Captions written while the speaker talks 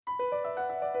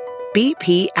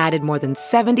BP added more than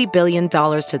 $70 billion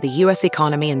to the U.S.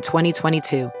 economy in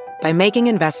 2022 by making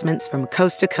investments from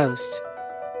coast to coast.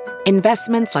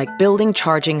 Investments like building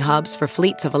charging hubs for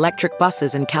fleets of electric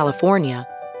buses in California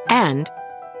and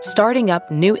starting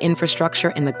up new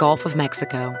infrastructure in the Gulf of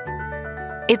Mexico.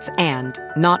 It's and,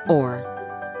 not or.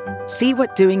 See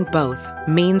what doing both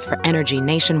means for energy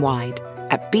nationwide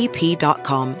at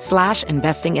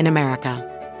bp.com/investing in America.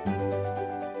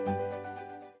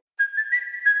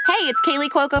 Hey, it's Kaylee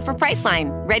Cuoco for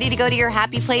Priceline. Ready to go to your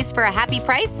happy place for a happy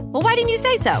price? Well, why didn't you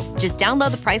say so? Just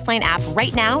download the Priceline app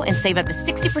right now and save up to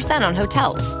 60% on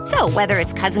hotels. So whether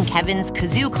it's Cousin Kevin's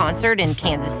Kazoo Concert in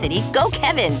Kansas City, go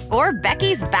Kevin, or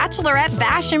Becky's Bachelorette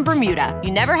Bash in Bermuda,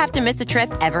 you never have to miss a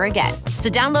trip ever again. So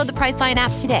download the Priceline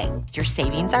app today. Your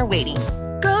savings are waiting.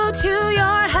 Go to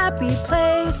your happy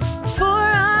place for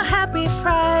a happy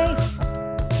price.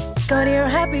 Go to your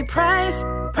happy price,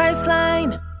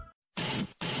 Priceline.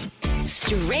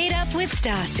 Straight Up with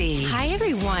Stassi. Hi,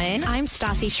 everyone. I'm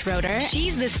Stassi Schroeder.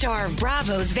 She's the star of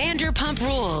Bravo's Vanderpump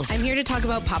Rules. I'm here to talk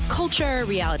about pop culture,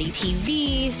 reality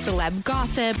TV, celeb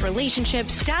gossip,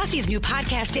 relationships. Stassi's new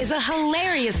podcast is a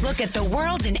hilarious look at the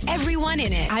world and everyone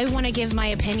in it. I want to give my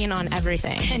opinion on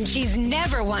everything. And she's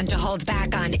never one to hold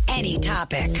back on any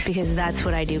topic. Because that's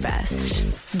what I do best.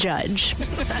 Judge.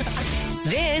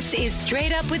 This is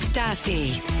Straight Up with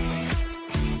Stassi.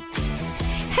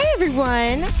 Hey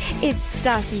everyone, it's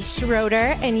Stassi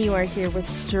Schroeder, and you are here with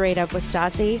Straight Up with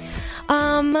Stassi.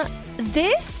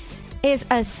 This is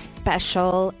a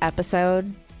special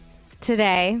episode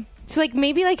today. It's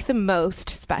maybe the most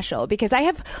special because I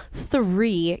have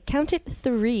three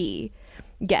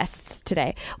guests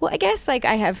today. Well, I guess I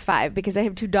have 5 because I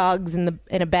have 2 dogs in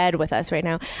a bed with us right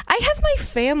now. I have my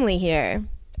family here.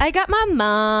 I got my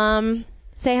mom.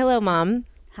 Say hello, Mom.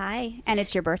 Hi, and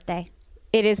it's your birthday.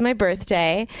 It is my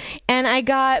birthday. And I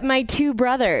got my 2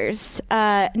 brothers,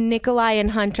 Nikolai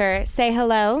and Hunter. Say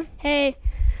hello. Hey.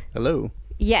 Hello.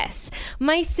 Yes.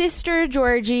 My sister,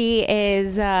 Georgie,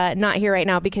 is not here right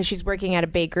now because she's working at a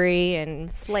bakery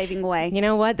and slaving away. You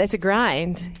know what? That's a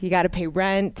grind. You got to pay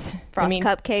rent.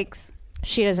 Cupcakes.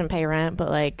 She doesn't pay rent,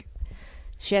 but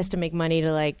she has to make money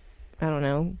to I don't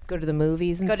know, go to the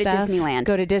movies and stuff. Go to Disneyland.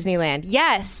 Go to Disneyland.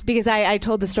 Yes, because I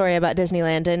told the story about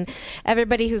Disneyland, and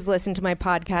everybody who's listened to my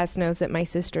podcast knows that my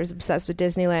sister's obsessed with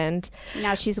Disneyland.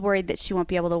 Now she's worried that she won't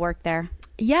be able to work there.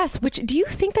 Yes, do you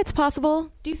think that's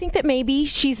possible? Do you think that maybe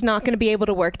she's not going to be able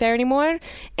to work there anymore?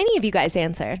 Any of you guys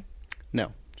answer.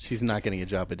 No, she's not getting a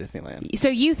job at Disneyland. So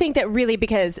you think that really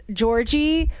because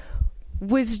Georgie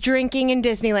was drinking in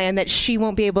Disneyland that she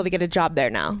won't be able to get a job there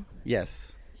now?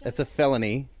 Yes, that's a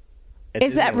felony.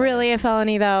 Is that really a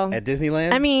felony, though? At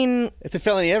Disneyland? I mean... It's a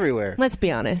felony everywhere. Let's be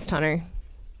honest, Hunter.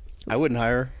 I wouldn't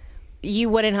hire her. You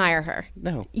wouldn't hire her?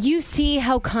 No. You see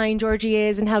how kind Georgie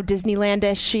is and how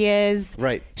Disneylandish she is?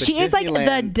 Right. She is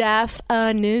the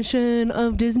definition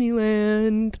of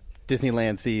Disneyland.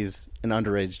 Disneyland sees an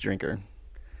underage drinker,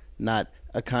 not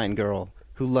a kind girl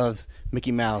who loves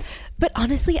Mickey Mouse. But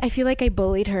honestly, I feel like I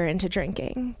bullied her into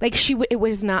drinking. It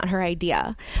was not her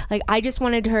idea. I just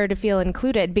wanted her to feel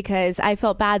included because I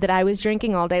felt bad that I was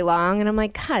drinking all day long. And I'm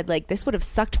like, God, this would have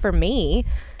sucked for me.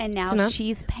 And now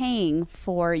she's paying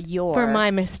for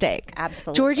my mistake.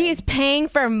 Absolutely. Georgie is paying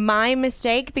for my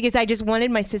mistake because I just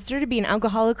wanted my sister to be an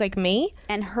alcoholic like me.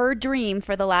 And her dream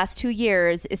for the last 2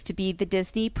 years is to be the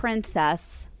Disney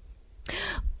princess.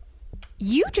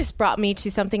 You just brought me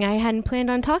to something I hadn't planned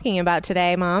on talking about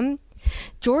today, Mom.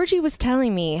 Georgie was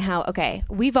telling me how,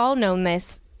 we've all known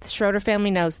this. The Schroeder family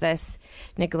knows this.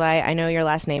 Nikolai, I know your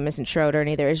last name isn't Schroeder,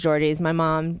 neither is Georgie's. My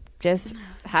mom just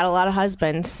had a lot of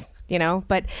husbands,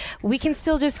 but we can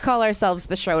still just call ourselves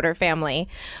the Schroeder family.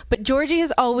 But Georgie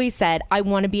has always said, I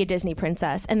want to be a Disney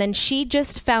princess. And then she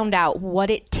just found out what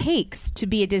it takes to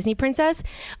be a Disney princess.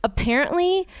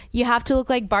 Apparently, you have to look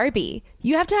like Barbie.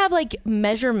 You have to have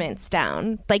measurements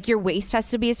down. Your waist has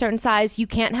to be a certain size. You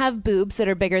can't have boobs that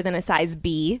are bigger than a size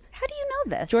B. How do you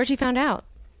know this? Georgie found out.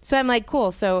 So I'm like,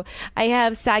 cool. So I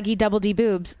have saggy double D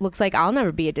boobs. Looks like I'll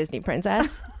never be a Disney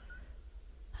princess.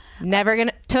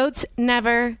 Totes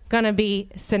never gonna be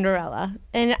Cinderella.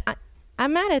 And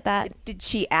I'm mad at that. Did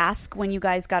she ask when you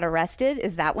guys got arrested?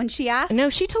 Is that when she asked? No,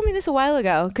 she told me this a while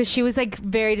ago because she was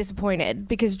very disappointed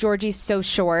because Georgie's so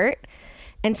short.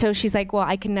 And so she's like, well,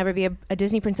 I can never be a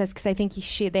Disney princess because I think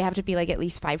they have to be at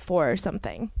least 5'4" or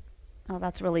something. Oh,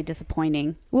 that's really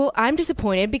disappointing. Well, I'm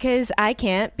disappointed because I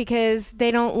can't because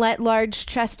they don't let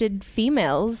large-chested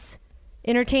females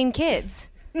entertain kids.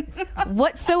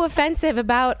 What's so offensive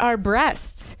about our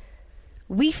breasts?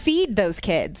 We feed those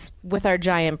kids with our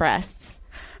giant breasts.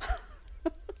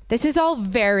 This is all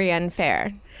very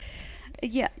unfair.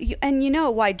 Yeah, and you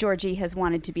know why Georgie has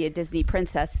wanted to be a Disney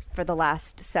princess for the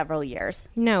last several years.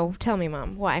 No, tell me,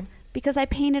 Mom. Why? Because I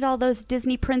painted all those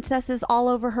Disney princesses all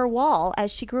over her wall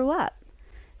as she grew up.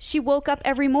 She woke up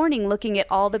every morning looking at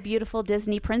all the beautiful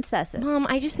Disney princesses. Mom,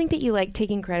 I just think that you like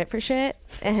taking credit for shit.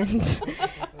 And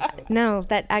no,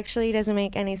 that actually doesn't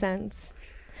make any sense.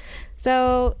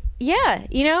 So, yeah,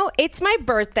 you know, it's my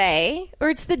birthday, or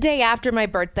it's the day after my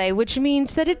birthday, which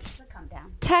means that it's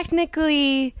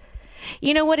technically,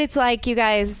 you know what it's like, you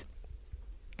guys?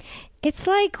 It's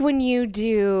like when you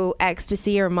do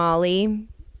ecstasy or Molly,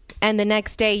 and the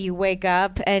next day you wake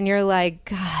up and you're like,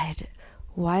 God,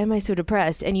 why am I so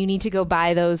depressed? And you need to go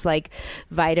buy those like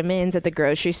vitamins at the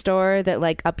grocery store that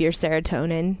like up your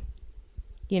serotonin,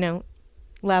 you know,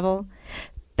 level.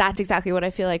 That's exactly what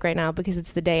I feel like right now because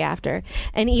it's the day after.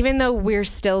 And even though we're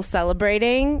still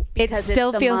celebrating, because it still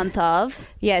it's the month of.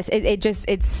 Yes,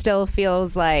 it still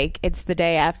feels like it's the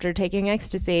day after taking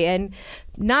ecstasy and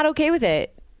not okay with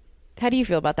it. How do you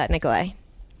feel about that, Nikolai?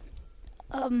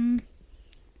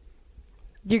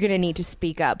 You're going to need to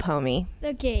speak up, homie.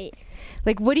 Okay.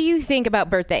 Like, what do you think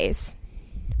about birthdays?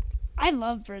 I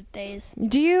love birthdays.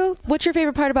 Do you? What's your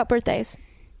favorite part about birthdays?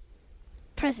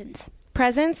 Presents.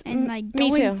 Presents? And, like,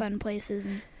 Me going too. fun places.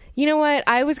 And you know what?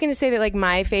 I was going to say that, like,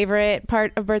 my favorite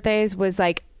part of birthdays was,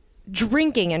 like,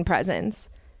 drinking and presents.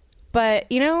 But,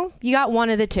 you know, you got one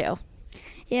of the two.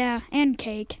 yeah, and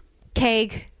cake.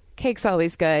 Cake's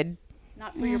always good.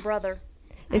 Not for your brother.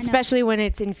 Especially when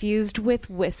it's infused with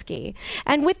whiskey.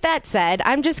 And with that said,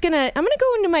 I'm gonna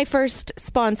go into my first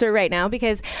sponsor right now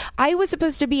because I was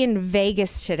supposed to be in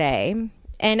Vegas today.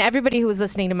 And everybody who was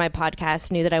listening to my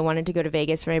podcast knew that I wanted to go to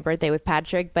Vegas for my birthday with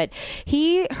Patrick, but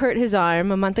he hurt his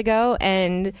arm a month ago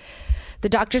and the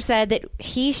doctor said that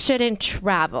he shouldn't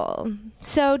travel.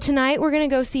 So tonight we're going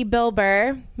to go see Bill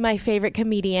Burr, my favorite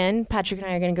comedian. Patrick and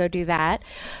I are going to go do that.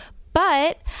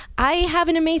 But I have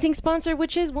an amazing sponsor,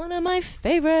 which is one of my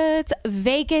favorites,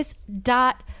 Vegas.com.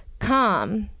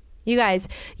 You guys,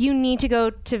 you need to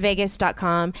go to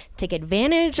Vegas.com. Take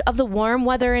advantage of the warm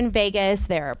weather in Vegas.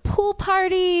 There are pool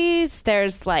parties.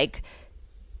 There's like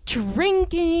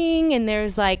drinking and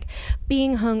there's like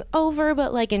being hungover,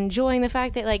 but like enjoying the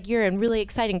fact that like you're in really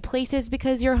exciting places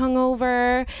because you're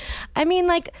hungover. I mean,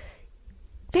 like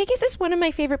Vegas is one of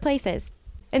my favorite places.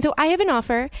 And so I have an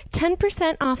offer,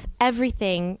 10% off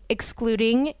everything,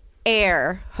 excluding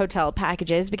air hotel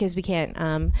packages, because we can't,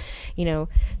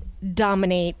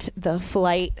 dominate the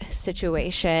flight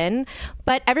situation.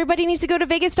 But everybody needs to go to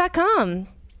Vegas.com.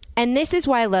 And this is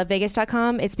why I love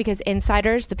Vegas.com. It's because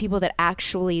insiders, the people that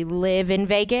actually live in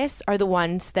Vegas, are the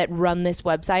ones that run this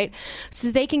website.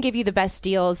 So they can give you the best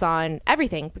deals on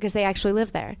everything because they actually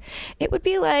live there. It would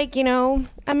be like, I'm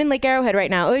in Lake Arrowhead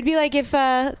right now. It would be like if...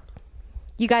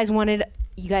 You guys wanted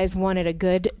a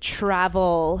good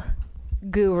travel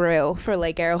guru for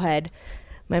Lake Arrowhead.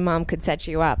 My mom could set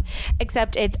you up.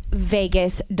 Except it's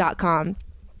Vegas.com.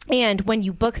 And when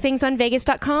you book things on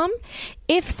Vegas.com,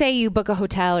 if, say, you book a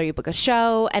hotel or you book a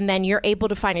show, and then you're able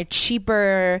to find a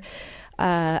cheaper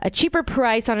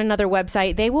price on another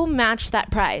website, they will match that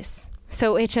price.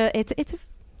 So it's a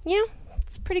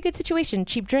pretty good situation.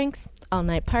 Cheap drinks,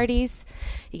 all-night parties.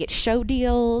 You get show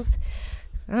deals.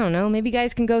 I don't know, maybe you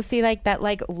guys can go see like that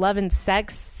like Love and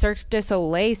Sex Cirque du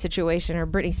Soleil situation or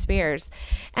Britney Spears.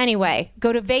 Anyway,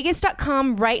 go to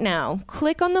Vegas.com right now,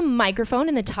 click on the microphone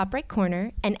in the top right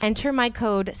corner and enter my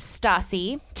code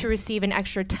STACI to receive an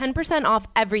extra 10% off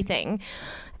everything,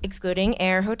 excluding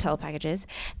air hotel packages.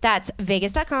 That's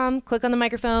Vegas.com, click on the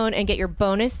microphone and get your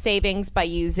bonus savings by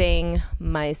using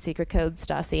my secret code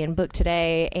STACI and book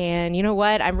today. And you know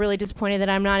what? I'm really disappointed that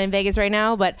I'm not in Vegas right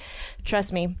now, but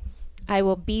trust me, I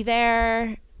will be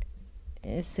there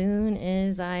as soon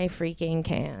as I freaking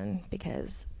can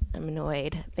because I'm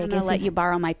annoyed. I'm going to let you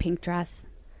borrow my pink dress,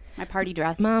 my party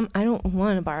dress. Mom, I don't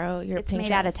want to borrow your pink dress. It's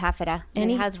made out of taffeta and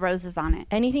it has roses on it.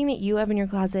 Anything that you have in your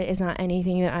closet is not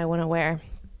anything that I want to wear.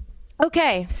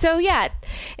 Okay, so yeah,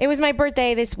 it was my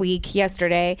birthday this week,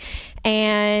 yesterday,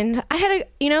 and I had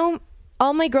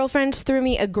all my girlfriends threw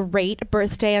me a great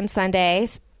birthday on Sunday,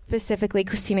 specifically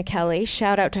Christina Kelly.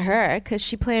 Shout out to her because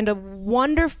she planned a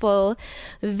wonderful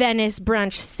Venice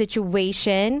brunch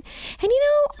situation. And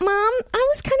Mom, I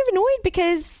was kind of annoyed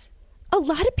because a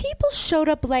lot of people showed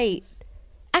up late.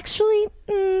 Actually,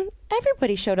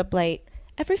 everybody showed up late.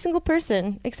 Every single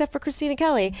person except for Christina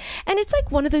Kelly. And it's like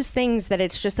one of those things that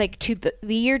it's just like to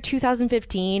the year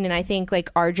 2015, and I think like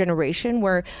our generation,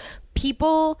 where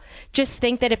people just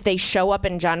think that if they show up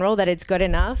in general that it's good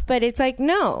enough. But it's like,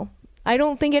 no. I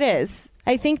don't think it is.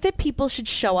 I think that people should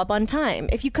show up on time.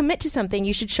 If you commit to something,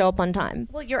 you should show up on time.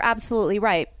 Well, you're absolutely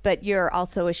right, but you're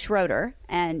also a Schroeder,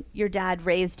 and your dad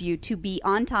raised you to be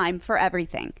on time for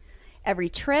everything. Every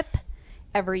trip,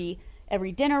 every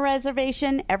dinner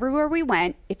reservation, everywhere we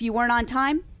went, if you weren't on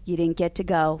time, you didn't get to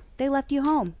go. They left you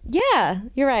home. Yeah,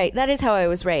 you're right. That is how I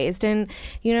was raised. And,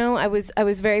 you know, I was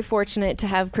very fortunate to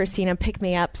have Christina pick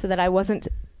me up so that I wasn't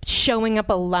showing up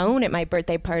alone at my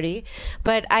birthday party.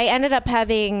 But I ended up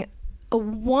having a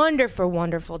wonderful,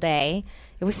 wonderful day.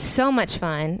 It was so much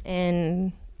fun.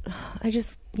 And I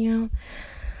just, you know,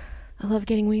 I love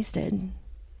getting wasted.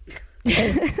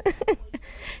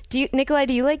 Nikolai,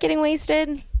 do you like getting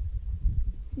wasted?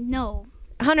 No.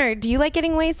 Hunter, do you like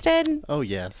getting wasted? Oh,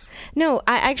 yes. No,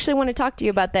 I actually want to talk to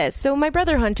you about this. So my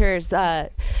brother Hunter's,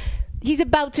 he's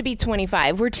about to be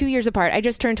 25. We're 2 years apart. I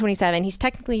just turned 27. He's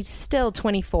technically still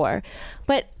 24.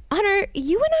 But Hunter,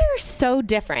 you and I are so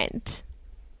different.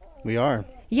 We are.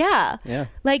 Yeah. Yeah.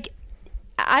 Like,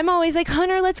 I'm always like,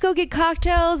 Hunter, let's go get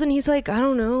cocktails. And he's like, I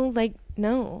don't know. Like,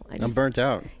 no. I'm burnt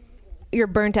out. You're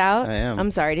burnt out? I am. I'm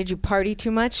sorry. Did you party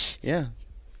too much? Yeah.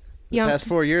 The past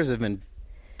 4 years I've been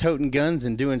toting guns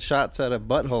and doing shots out of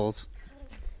buttholes.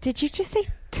 Did you just say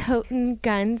toting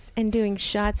guns and doing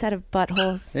shots out of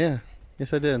buttholes? Yeah.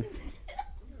 Yes, I did.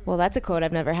 Well, that's a quote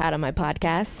I've never had on my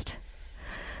podcast.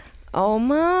 Oh,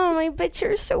 Mom, I bet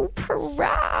you're so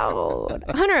proud.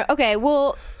 Hunter, okay,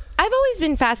 well, I've always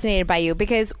been fascinated by you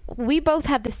because we both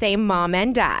have the same mom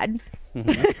and dad.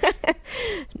 Mm-hmm.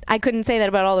 I couldn't say that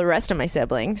about all the rest of my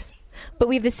siblings. But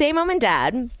we have the same mom and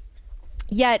dad,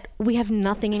 yet we have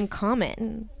nothing in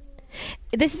common.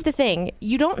 This is the thing.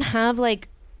 You don't have, like,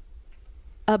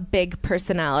 a big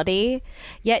personality,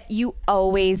 yet you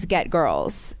always get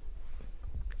girls.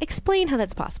 Explain how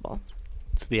that's possible.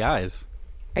 It's the eyes.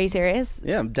 Are you serious?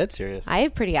 Yeah, I'm dead serious. I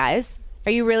have pretty eyes.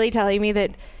 Are you really telling me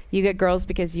that you get girls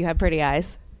because you have pretty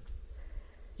eyes?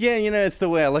 Yeah, you know, it's the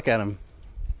way I look at them.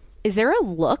 Is there a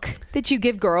look that you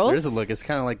give girls? There's a look. It's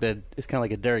kind of like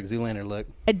a Derek Zoolander look.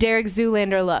 A Derek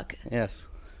Zoolander look. Yes.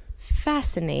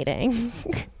 Fascinating.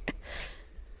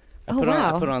 I put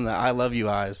on the I love you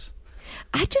eyes.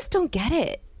 I just don't get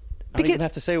it. I don't even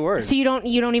have to say words. So you don't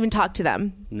even talk to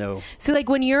them? No. So like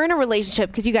when you're in a relationship,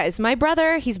 because you guys, my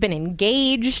brother, he's been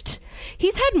engaged.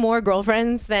 He's had more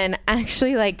girlfriends than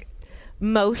actually like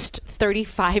most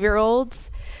 35-year-olds.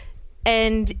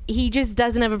 And he just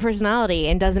doesn't have a personality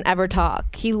and doesn't ever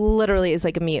talk. He literally is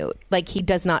like a mute. Like he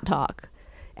does not talk.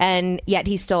 And yet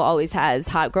he still always has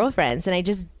hot girlfriends. And I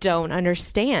just don't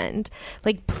understand.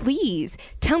 Like, please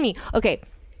tell me. Okay,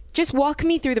 just walk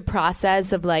me through the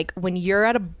process of like when you're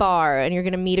at a bar and you're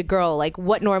going to meet a girl, like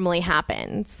what normally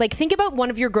happens. Like think about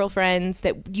one of your girlfriends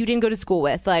that you didn't go to school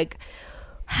with. Like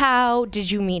how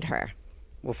did you meet her?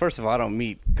 Well, first of all, I don't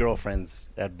meet girlfriends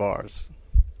at bars.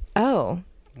 Oh.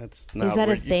 That's not Is that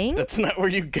a thing? That's not where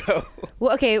you go.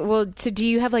 Well, okay. Well, so do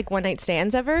you have like one night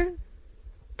stands ever?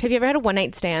 Have you ever had a one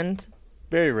night stand?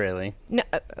 Very rarely. No,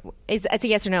 it's a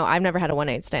yes or no. I've never had a one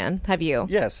night stand. Have you?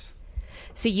 Yes.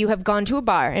 So you have gone to a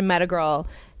bar and met a girl,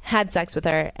 had sex with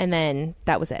her, and then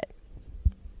that was it.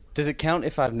 Does it count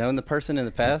if I've known the person in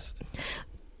the past?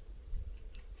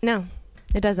 No,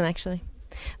 it doesn't actually.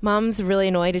 Mom's really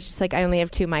annoyed. It's just like I only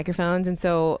have 2 microphones, and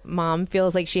so Mom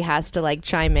feels like she has to like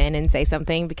chime in and say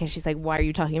something because she's like, "Why are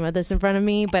you talking about this in front of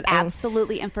me?" But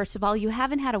absolutely. And first of all, you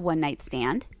haven't had a one night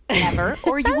stand ever,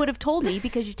 or you would have told me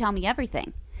because you tell me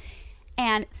everything.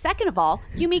 And second of all,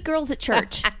 you meet girls at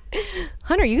church.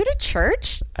 Hunter, you go to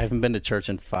church? I haven't been to church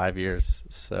in 5 years,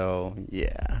 so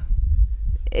yeah.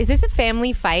 Is this a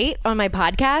family fight on my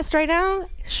podcast right now?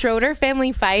 Schroeder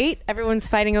family fight? Everyone's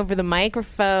fighting over the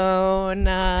microphone.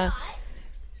 Hunter,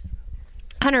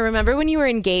 remember when you were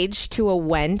engaged to a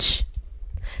wench?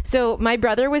 So my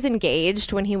brother was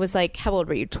engaged when he was like, how old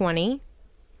were you, 20?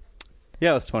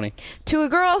 Yeah, I was 20. To a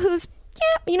girl who's,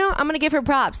 yeah, you know, I'm going to give her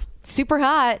props. Super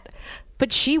hot.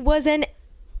 But she was an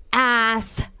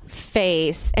ass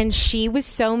face. And she was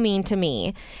so mean to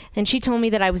me. And she told me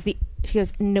that I was she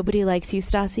goes, nobody likes you,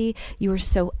 Stassi. You are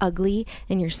so ugly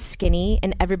and you're skinny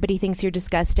and everybody thinks you're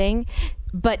disgusting.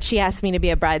 But she asked me to be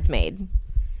a bridesmaid.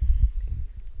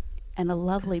 And a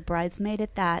lovely bridesmaid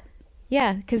at that.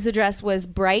 Yeah, because the dress was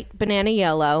bright banana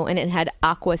yellow and it had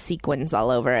aqua sequins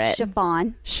all over it.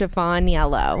 Chiffon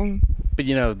yellow. But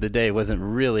you know, the day wasn't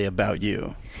really about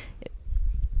you.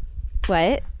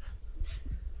 What?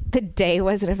 The day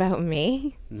wasn't about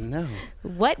me? No.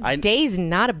 What day's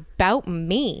not about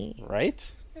me?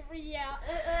 Right? Yeah,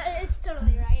 it's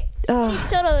totally right. He's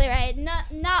totally right.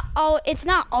 It's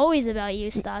not always about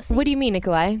you, Stassi. What do you mean,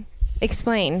 Nikolai?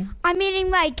 Explain. I'm meaning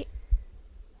like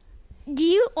do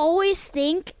you always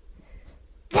think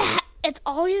that it's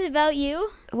always about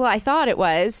you? Well, I thought it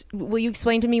was. Will you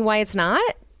explain to me why it's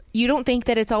not? You don't think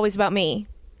that it's always about me?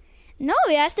 No,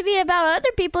 it has to be about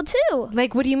other people too.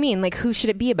 Like, what do you mean? Like, who should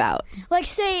it be about? Like,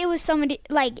 say it was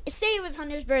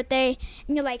Hunter's birthday,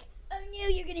 and you're like, oh no,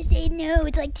 you're gonna say no.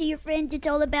 It's like to your friends, it's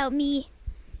all about me.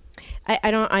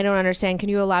 I don't understand. Can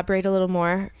you elaborate a little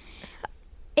more?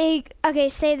 Okay,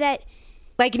 say that.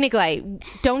 Like, Nikolai,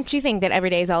 don't you think that every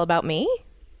day is all about me?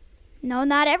 No,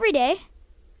 not every day.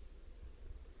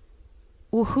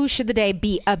 Well, who should the day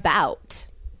be about?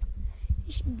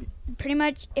 Pretty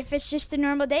much, if it's just a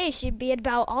normal day, it should be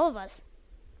about all of us.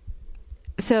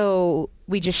 So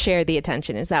we just share the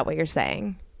attention. Is that what you're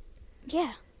saying?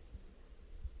 Yeah.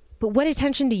 But what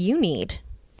attention do you need?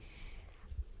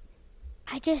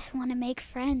 I just want to make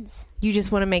friends. You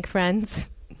just want to make friends?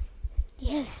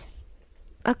 Yes.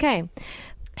 Okay.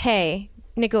 Hey,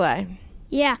 Nikolai.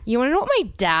 Yeah. You want to know what my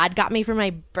dad got me for my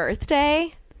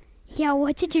birthday? Yeah,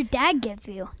 what did your dad give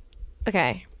you?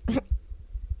 Okay.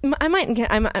 Eventually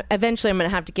I'm going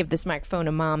to have to give this microphone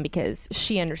to Mom because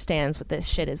she understands what this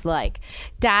shit is like.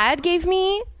 Dad gave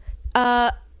me,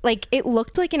 it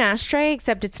looked like an ashtray,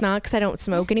 except it's not because I don't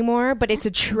smoke anymore, but it's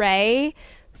a tray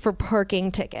for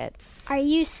parking tickets. Are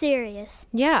you serious?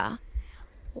 Yeah.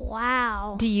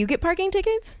 Wow. Do you get parking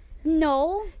tickets?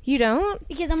 No. You don't?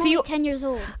 Because I'm only 10 years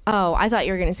old. Oh, I thought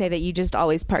you were going to say that you just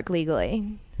always park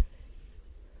legally.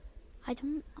 I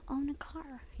don't own a car.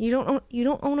 You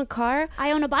don't own a car?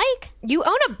 I own a bike. You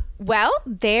own well,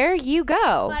 there you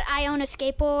go. But I own a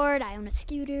skateboard. I own a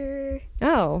scooter.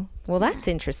 Oh, well, that's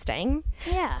interesting.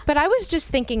 Yeah. But I was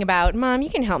just thinking about, Mom, you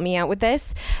can help me out with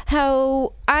this,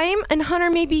 how and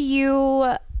Hunter, maybe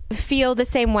you feel the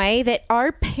same way, that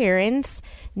our parents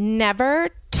never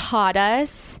taught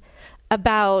us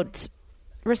about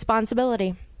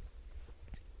responsibility.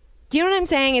 Do you know what I'm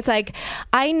saying? It's like,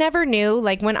 I never knew,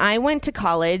 like when I went to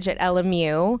college at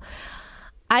LMU,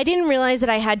 I didn't realize that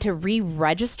I had to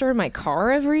re-register my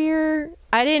car every year.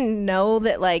 I didn't know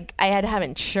that, like, I had to have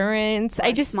insurance.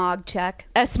 Smog check.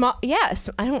 Yes.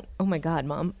 Oh my God,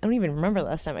 Mom. I don't even remember the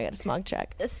last time I got a smog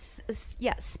check.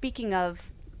 Yeah. Speaking of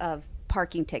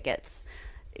parking tickets,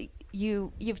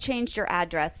 you've changed your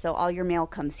address, so all your mail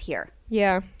comes here.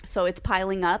 Yeah. So it's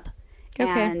piling up. Okay.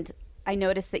 And I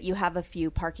noticed that you have a few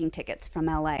parking tickets from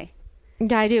LA.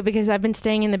 Yeah, I do, because I've been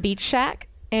staying in the beach shack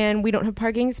and we don't have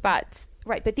parking spots.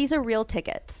 Right, but these are real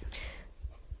tickets.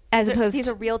 These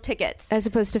are real tickets. As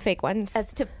opposed to fake ones.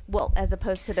 As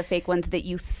opposed to the fake ones that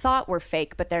you thought were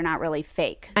fake, but they're not really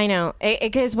fake. I know.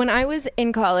 Because when I was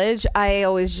in college, I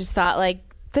always just thought, like,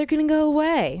 they're going to go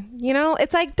away. You know?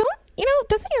 It's like,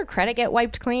 doesn't your credit get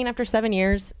wiped clean after 7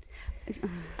 years?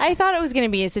 I thought it was going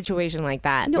to be a situation like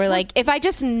that. Where, like, if I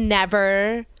just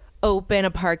never open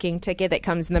a parking ticket that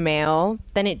comes in the mail,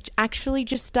 then it actually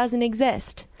just doesn't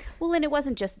exist. Well, and it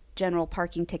wasn't just general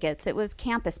parking tickets. It was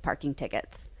campus parking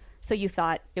tickets. So you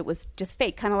thought it was just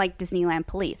fake, kind of like Disneyland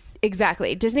police.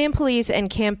 Exactly. Disneyland police and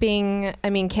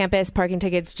campus parking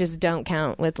tickets just don't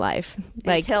count with life.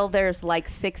 Until there's like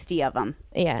 60 of them.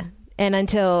 Yeah. And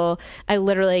until I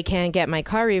literally can't get my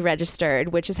car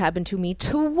re-registered, which has happened to me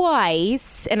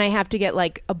twice, and I have to get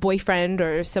like a boyfriend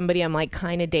or somebody I'm like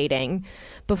kind of dating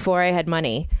before I had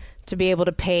money to be able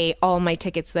to pay all my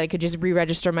tickets so that I could just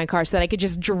re-register my car so that I could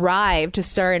just drive to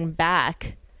SUR and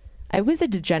back. I was a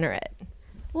degenerate.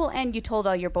 Well, and you told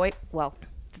all your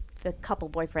the couple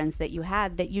boyfriends that you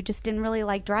had that you just didn't really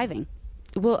like driving.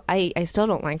 Well, I still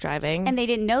don't like driving. And they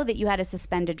didn't know that you had a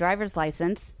suspended driver's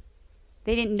license.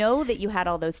 They didn't know that you had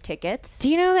all those tickets. Do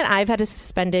you know that I've had a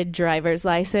suspended driver's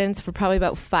license for probably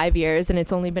about 5 years, and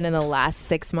it's only been in the last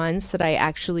 6 months that I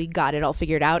actually got it all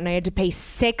figured out, and I had to pay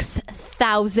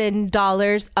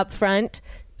 $6,000 up front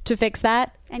to fix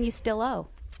that? And you still owe?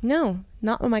 No,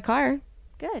 not on my car.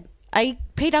 Good. I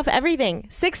paid off everything.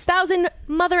 $6,000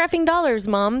 mother effing dollars,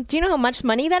 Mom. Do you know how much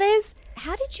money that is?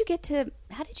 How did you get to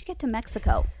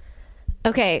Mexico?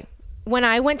 Okay, when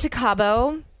I went to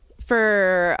Cabo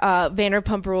for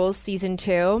Vanderpump Rules season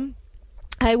 2,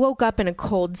 I woke up in a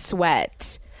cold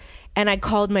sweat and I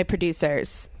called my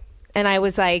producers and I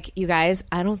was like, you guys,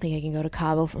 I don't think I can go to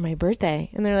Cabo for my birthday.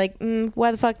 And they're like,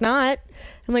 why the fuck not?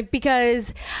 I'm like,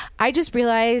 because I just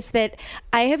realized that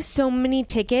I have so many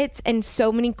tickets and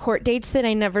so many court dates that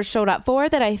I never showed up for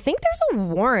that I think there's a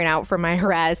warrant out for my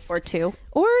arrest. Or 2.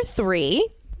 Or 3.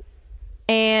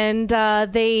 And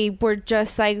they were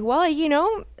just like, well,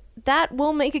 that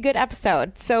will make a good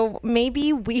episode. So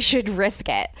maybe we should risk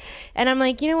it. And I'm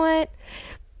like, you know what?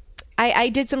 I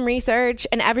did some research,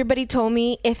 and everybody told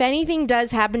me if anything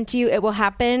does happen to you, it will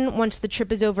happen once the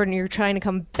trip is over and you're trying to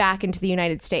come back into the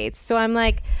United States. So I'm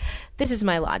like, this is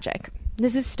my logic.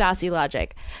 This is Stassi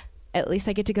logic. At least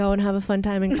I get to go and have a fun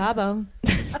time in Cabo.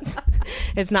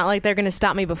 It's not like they're going to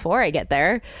stop me before I get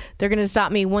there. They're going to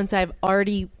stop me once I've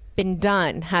already been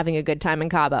done having a good time in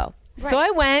Cabo. Right. So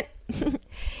I went.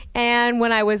 And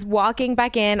when I was walking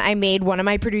back in, I made one of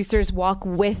my producers walk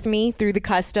with me through the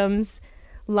customs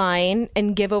line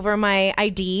and give over my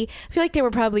ID. I feel like they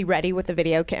were probably ready with the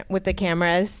video with the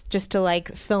cameras just to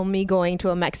like film me going to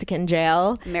a Mexican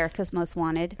jail. America's Most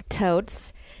Wanted.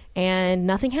 Totes. And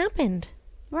nothing happened.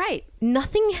 Right.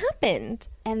 Nothing happened.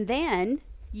 And then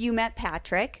you met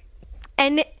Patrick.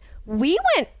 And we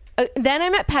went... then I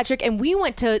met Patrick and we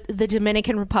went to the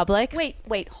Dominican Republic.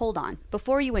 Wait, hold on.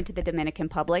 Before you went to the Dominican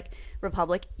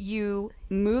Republic, you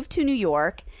moved to New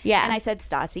York. Yeah. And I said,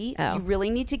 Stassi, you really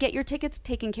need to get your tickets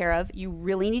taken care of. You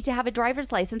really need to have a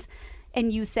driver's license.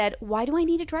 And you said, why do I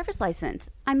need a driver's license?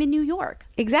 I'm in New York.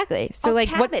 Exactly. So I'll like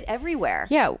have it everywhere.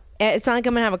 Yeah. It's not like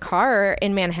I'm going to have a car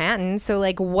in Manhattan. So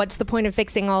like what's the point of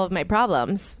fixing all of my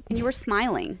problems? And you were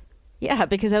smiling. Yeah,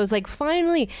 because I was like,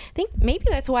 finally, I think maybe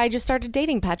that's why I just started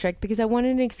dating Patrick, because I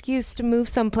wanted an excuse to move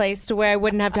someplace to where I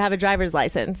wouldn't have to have a driver's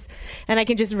license and I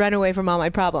can just run away from all my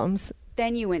problems.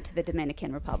 Then you went to the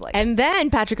Dominican Republic. And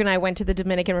then Patrick and I went to the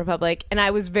Dominican Republic, and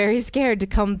I was very scared to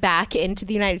come back into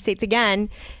the United States again.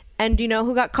 And do you know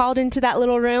who got called into that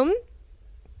little room?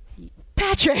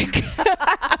 Patrick.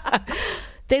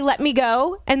 They let me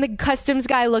go, and the customs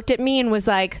guy looked at me and was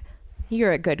like,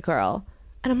 you're a good girl.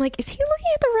 And I'm like, is he looking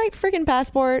at the right friggin'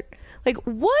 passport? Like,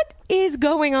 what is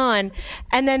going on?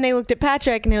 And then they looked at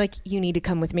Patrick and they're like, you need to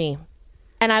come with me.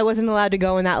 And I wasn't allowed to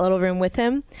go in that little room with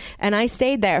him. And I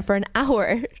stayed there for an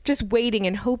hour just waiting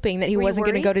and hoping that he wasn't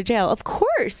going to go to jail. Of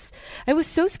course. I was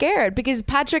so scared because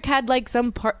Patrick had like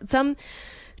some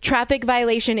traffic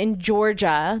violation in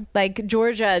Georgia,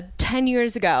 10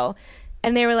 years ago.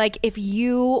 And they were like, if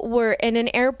you were in an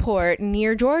airport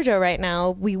near Georgia right now,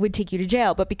 we would take you to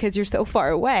jail. But because you're so far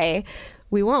away,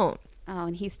 we won't. Oh,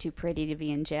 and he's too pretty to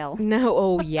be in jail. No.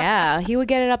 Oh, yeah. He would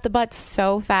get it up the butt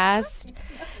so fast.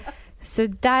 So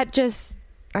that just,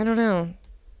 I don't know.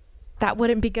 That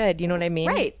wouldn't be good. You know what I mean?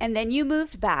 Right. And then you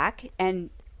moved back, and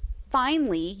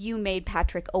finally you made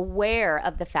Patrick aware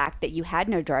of the fact that you had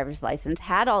no driver's license,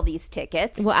 had all these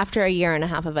tickets. Well, after a year and a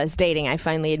half of us dating, I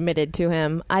finally admitted to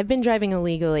him, I've been driving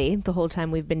illegally the whole time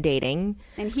we've been dating.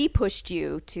 And he pushed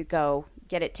you to go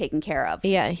get it taken care of.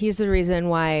 Yeah, he's the reason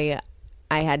why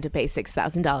I had to pay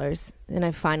 $6,000. And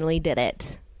I finally did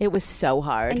it. It was so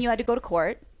hard. And you had to go to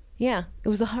court. Yeah, it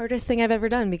was the hardest thing I've ever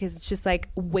done because it's just like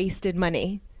wasted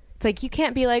money. It's like you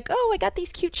can't be like, oh, I got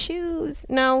these cute shoes.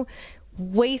 No,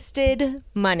 wasted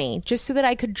money just so that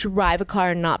I could drive a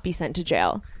car and not be sent to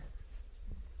jail.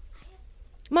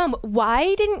 Mom,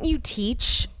 why didn't you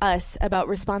teach us about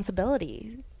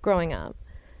responsibility growing up?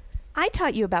 I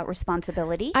taught you about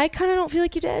responsibility. I kind of don't feel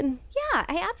like you did. Yeah,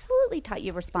 I absolutely taught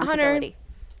you responsibility. Hunter,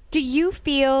 do you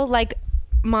feel like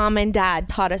Mom and Dad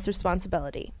taught us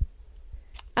responsibility?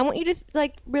 I want you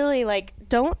to really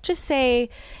don't just say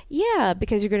yeah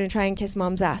because you're going to try and kiss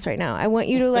Mom's ass right now. I want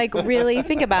you to really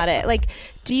think about it.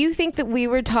 Do you think that we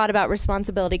were taught about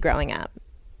responsibility growing up?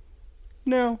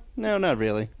 No, not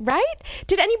really. Right?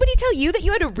 Did anybody tell you that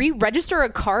you had to re-register a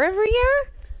car every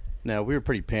year? No, we were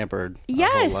pretty pampered.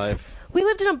 Yes. Our whole life. We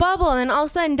lived in a bubble, and then all of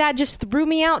a sudden Dad just threw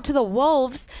me out to the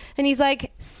wolves, and he's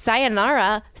like,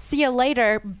 sayonara, see you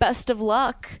later, best of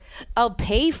luck. I'll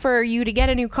pay for you to get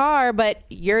a new car, but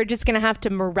you're just going to have to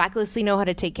miraculously know how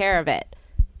to take care of it.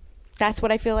 That's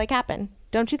what I feel like happened.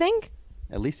 Don't you think?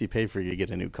 At least he paid for you to get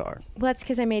a new car. Well, that's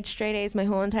because I made straight A's my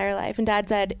whole entire life. And Dad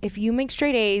said, if you make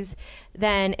straight A's,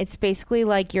 then it's basically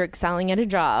like you're excelling at a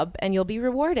job, and you'll be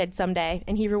rewarded someday.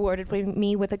 And he rewarded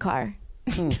me with a car.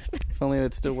 If only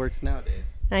that still works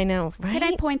nowadays. I know, right? Can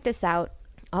I point this out?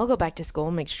 I'll go back to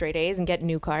school, make straight A's, and get a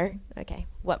new car. Okay.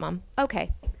 What, Mom?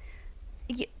 Okay.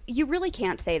 You really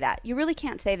can't say that. You really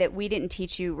can't say that we didn't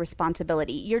teach you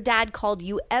responsibility. Your dad called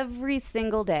you every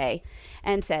single day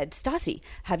and said, Stassi,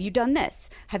 have you done this?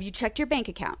 Have you checked your bank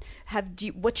account?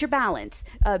 What's your balance?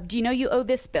 Do you know you owe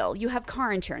this bill? You have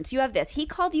car insurance. You have this. He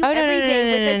called you every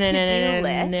day with a to-do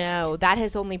list. No, that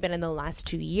has only been in the last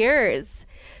 2 years.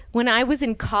 When I was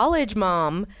in college,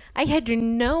 Mom, I had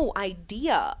no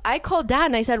idea. I called Dad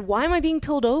and I said, why am I being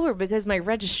pulled over? Because my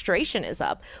registration is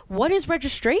up. What is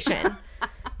registration?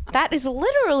 That is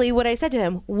literally what I said to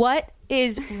him. What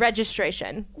is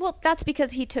registration? Well, that's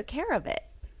because he took care of it.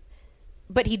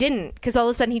 But he didn't, because all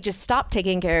of a sudden he just stopped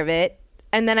taking care of it.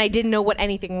 And then I didn't know what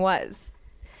anything was.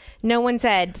 No one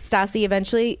said, Stassi,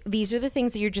 eventually these are the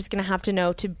things that you're just going to have to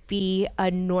know to be a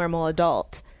normal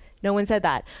adult. No one said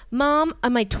that. Mom,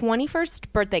 on my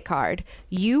 21st birthday card,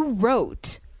 you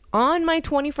wrote on my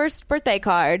 21st birthday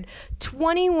card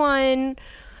 21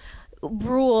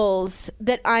 rules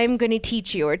that I'm going to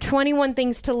teach you, or 21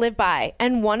 things to live by.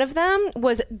 And one of them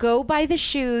was go buy the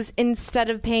shoes instead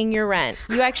of paying your rent.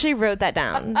 You actually wrote that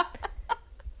down.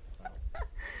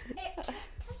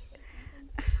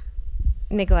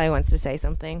 Nikolai wants to say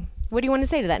something. What do you want to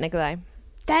say to that, Nikolai?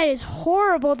 That is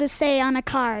horrible to say on a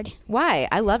card. Why?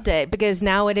 I loved it because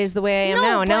now it is the way I am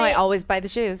now. Now I always buy the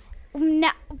shoes. No,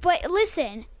 but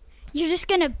listen, you're just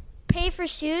going to pay for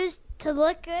shoes to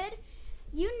look good?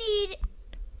 You need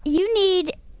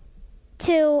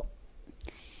to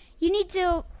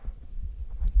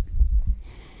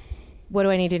What do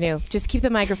I need to do? Just keep the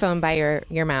microphone by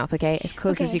your mouth, okay? As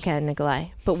close as you can, Nikolai.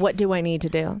 But what do I need to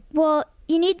do? Well,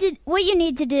 what you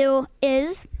need to do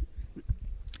is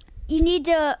you need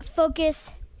to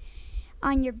focus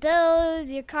on your bills,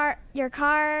 your car,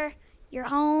 your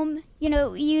home. You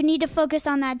know, you need to focus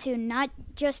on that too, not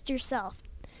just yourself.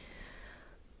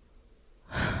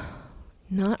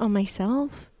 Not on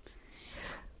myself?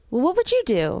 Well, what would you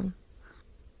do?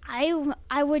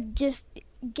 I would just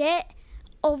get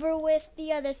over with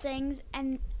the other things,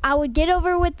 and I would get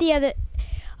over with the other.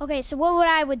 Okay, so what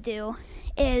I would do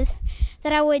is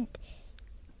that I would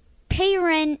pay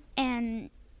rent and,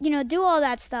 you know, do all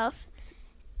that stuff,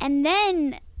 and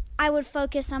then I would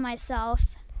focus on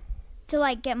myself to,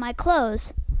 like, get my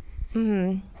clothes.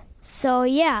 Mm-hmm. So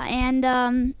yeah, and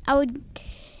I would,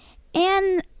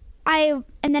 and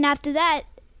then after that,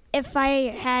 if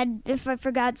I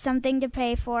forgot something to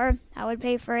pay for, I would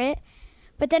pay for it.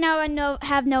 But then I would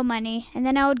have no money, and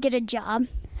then I would get a job.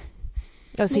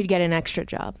 Oh, so you'd get an extra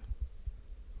job.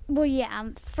 Well, yeah,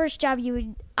 first job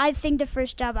I think the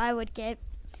first job I would get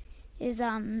is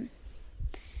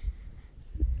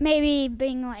maybe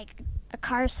being like a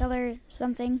car seller or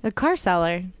something. A car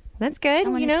seller. That's good,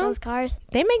 Someone you who know? sells cars.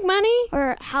 They make money.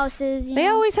 Or houses, They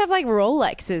always have like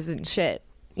Rolexes and shit,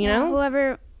 you know?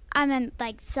 Whoever, I meant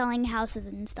like selling houses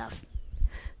and stuff.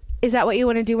 Is that what you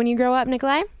want to do when you grow up,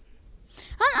 Nikolai?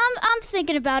 I'm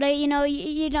thinking about it. You know,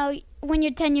 when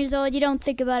you're 10 years old, you don't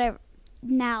think about it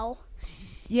now.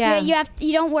 Yeah.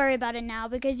 You don't worry about it now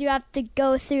because you have to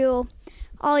go through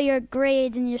all your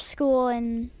grades and your school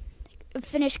and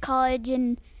finish college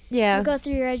and go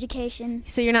through your education.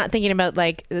 So you're not thinking about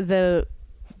like the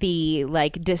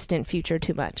like distant future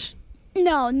too much.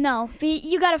 No.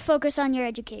 You got to focus on your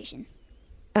education.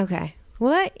 Okay.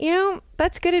 Well,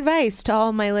 that's good advice to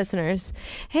all my listeners.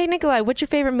 Hey, Nikolai, what's your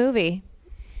favorite movie?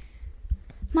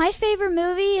 My favorite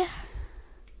movie?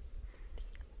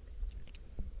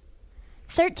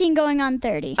 13 Going on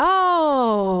 30.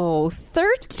 Oh,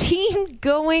 13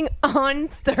 Going on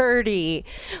 30.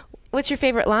 What's your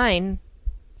favorite line?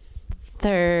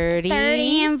 30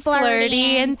 and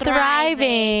flirty and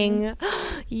thriving.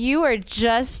 You are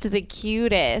just the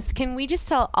cutest. Can we just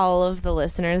tell all of the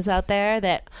listeners out there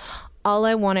that all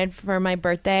I wanted for my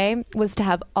birthday was to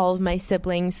have all of my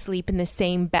siblings sleep in the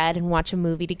same bed and watch a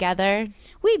movie together?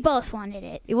 We both wanted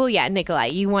it. Well, yeah, Nikolai,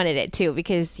 you wanted it too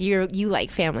because you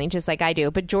like family just like I do.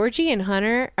 But Georgie and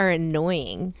Hunter are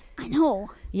annoying. I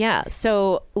know. Yeah,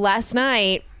 so last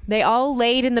night they all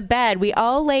laid in the bed. We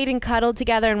all laid and cuddled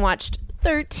together and watched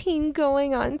 13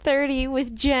 Going on 30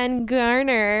 with Jen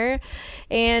Garner.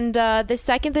 And the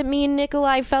second that me and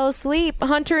Nikolai fell asleep,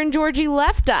 Hunter and Georgie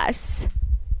left us.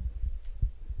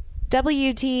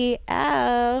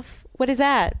 WTF. What is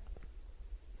that?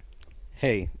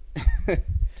 Hey.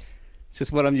 It's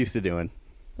just what I'm used to doing.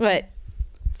 What?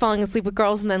 Falling asleep with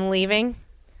girls and then leaving?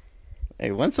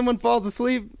 Hey, once someone falls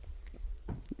asleep,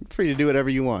 you're free to do whatever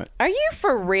you want. Are you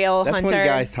for real,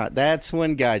 Hunter? That's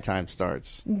when guy time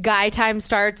starts. Guy time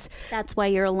starts. That's why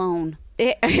you're alone.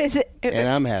 And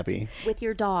I'm happy. With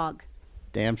your dog.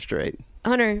 Damn straight.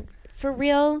 Hunter, for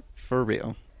real? For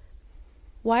real.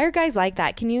 Why are guys like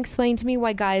that? Can you explain to me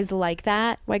why guys like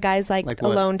that? Why guys like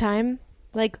alone time?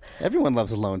 Like everyone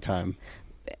loves alone time.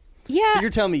 Yeah. So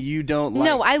you're telling me you don't like...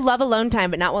 No, I love alone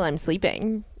time, but not while I'm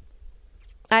sleeping.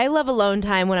 I love alone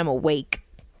time when I'm awake.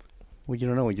 Well, you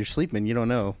don't know. When you're sleeping, you don't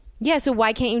know. Yeah, so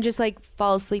why can't you just like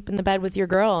fall asleep in the bed with your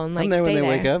girl and like I'm there stay when they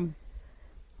there? wake up.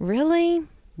 Really?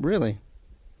 Really?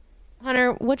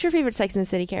 Hunter, what's your favorite Sex and the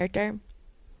City character?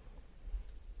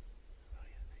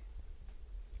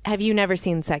 Have you never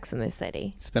seen Sex and the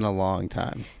City? It's been a long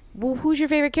time. Well, who's your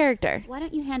favorite character? Why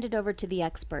don't you hand it over to the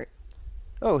expert?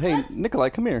 Oh, hey, Nikolai,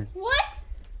 come here. What?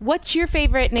 What's your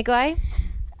favorite, Nikolai?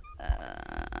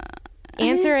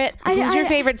 Answer it. Who's your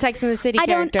favorite Sex and the City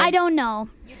character? I don't know.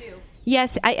 You do.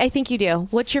 Yes, I think you do.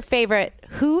 What's your favorite?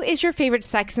 Who is your favorite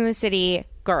Sex in the City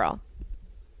girl?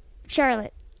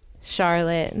 Charlotte.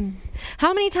 Charlotte.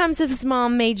 How many times has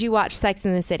Mom made you watch Sex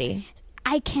in the City?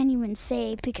 I can't even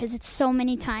say because it's so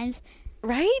many times.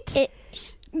 Right?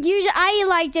 Usually, I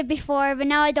liked it before, but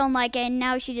now I don't like it, and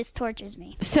now she just tortures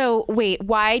me. So, wait,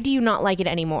 why do you not like it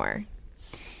anymore?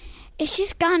 It's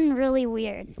just gotten really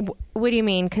weird. What do you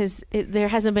mean? Because there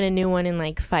hasn't been a new one in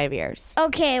like 5 years.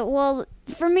 Okay, well,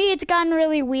 for me, it's gotten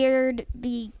really weird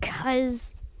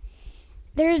because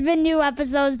there's been new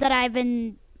episodes that I've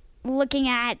been looking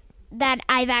at that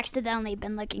I've accidentally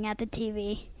been looking at the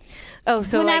TV. Oh,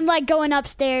 so when I'm like going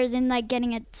upstairs and like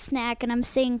getting a snack and I'm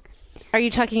seeing. Are you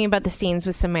talking about the scenes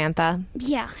with Samantha?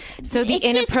 Yeah. So the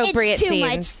inappropriate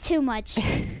scenes. It's too much.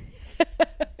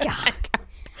 God.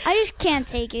 I just can't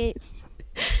take it.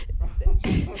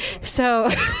 So.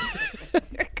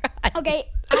 Okay,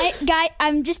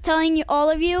 I'm just telling you, all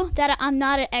of you, that I'm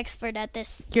not an expert at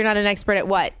this. You're not an expert at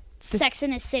what? Sex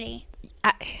in the City.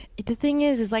 The thing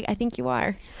is like, I think you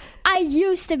are. I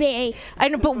used to be. I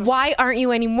know, but why aren't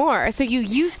you anymore? So you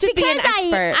used to be an expert.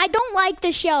 Because I don't like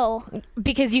the show.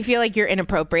 Because you feel like you're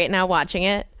inappropriate now watching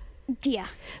it? Yeah.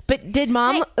 But did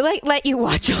Mom let you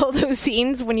watch all those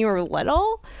scenes when you were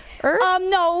little?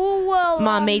 No. Well,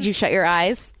 Mom made you shut your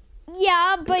eyes?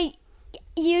 Yeah, but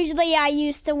usually I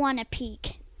used to want to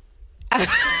peek. Hey,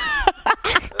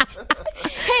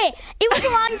 it was a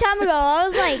long time ago. I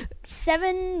was like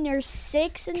 7 or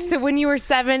 6. So when you were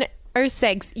 7 or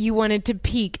 6, you wanted to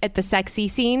peek at the sexy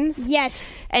scenes? Yes.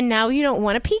 And now you don't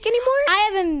want to peek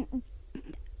anymore?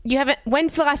 You haven't.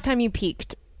 When's the last time you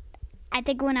peeked? I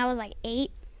think when I was like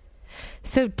 8.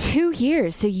 So 2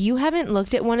 years. So you haven't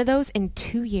looked at one of those in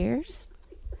 2 years?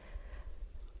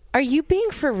 Are you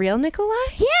being for real, Nikolai?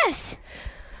 Yes.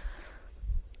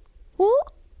 Well,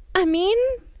 I mean,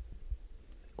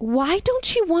 why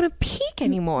don't you want to peek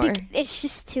anymore? It's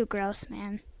just too gross,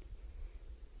 man.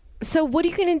 So what are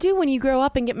you going to do when you grow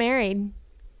up and get married?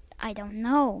 I don't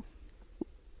know.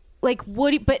 Like,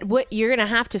 what you're going to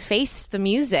have to face the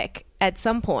music at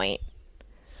some point.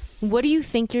 What do you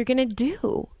think you're going to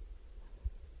do?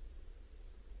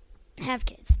 Have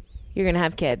kids. You're going to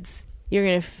have kids. You're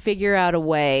going to figure out a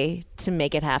way to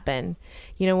make it happen.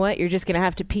 You know what? You're just going to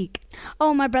have to peek.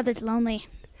 Oh, my brother's lonely.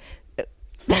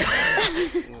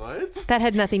 What? That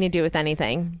had nothing to do with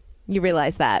anything. You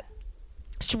realize that.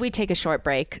 Should we take a short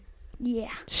break?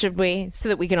 Yeah. Should we? So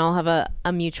that we can all have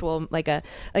a mutual, like a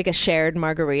shared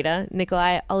margarita.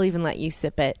 Nikolai, I'll even let you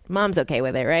sip it. Mom's okay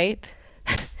with it, right?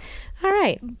 All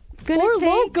right. Four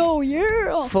Loko,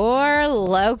 yeah. Four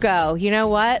Loko. You know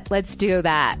what? Let's do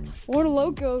that. Four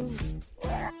Loko.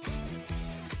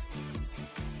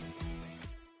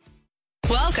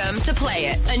 Welcome to Play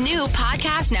It, a new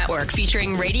podcast network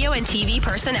featuring radio and TV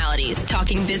personalities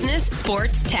talking business,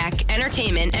 sports, tech,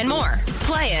 entertainment, and more.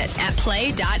 Play it at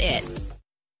play.it.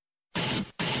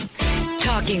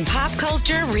 Talking pop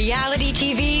culture, reality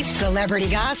TV, celebrity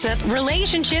gossip,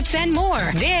 relationships, and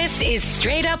more. This is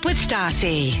Straight Up with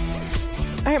Stassi.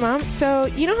 All right, Mom. So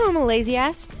you know how I'm a lazy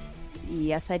ass?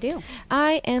 Yes, I do.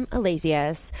 I am a lazy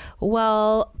ass.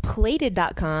 Well,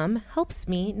 Plated.com helps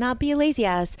me not be a lazy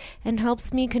ass and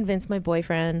helps me convince my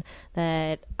boyfriend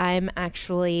that I'm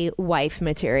actually wife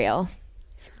material.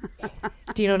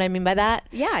 Do you know what I mean by that?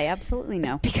 Yeah, I absolutely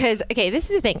know. Because, okay, this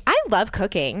is the thing. I love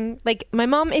cooking. Like, my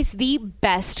mom is the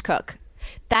best cook.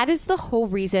 That is the whole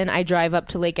reason I drive up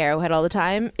to Lake Arrowhead all the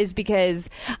time, is because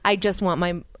I just want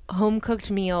my home cooked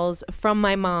meals from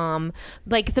my mom.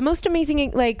 Like, the most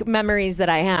amazing like memories that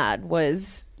I had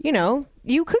was, you know,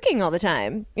 you cooking all the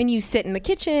time, and you sit in the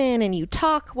kitchen and you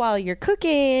talk while you're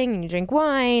cooking and you drink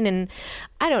wine, and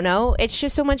I don't know, it's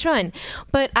just so much fun.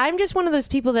 But I'm just one of those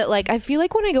people that, like, I feel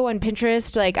like when I go on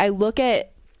Pinterest, like, I look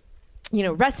at, you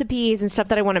know, recipes and stuff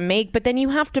that I want to make, but then you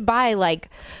have to buy like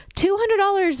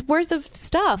 $200 worth of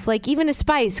stuff. Like, even a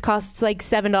spice costs like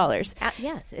 $7.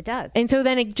 Yes, it does. And so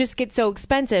then it just gets so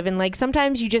expensive. And like,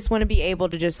 sometimes you just want to be able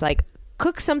to just like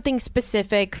cook something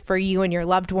specific for you and your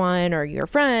loved one or your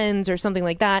friends or something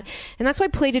like that. And that's why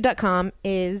Plated.com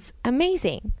is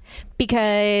amazing,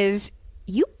 because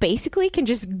you basically can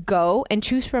just go and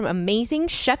choose from amazing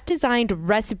chef-designed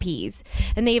recipes.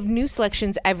 And they have new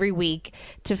selections every week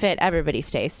to fit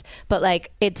everybody's taste. But,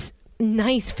 like, it's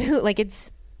nice food. Like,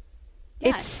 it's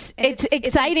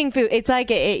exciting food. It's like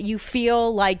you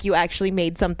feel like you actually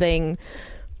made something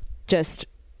just,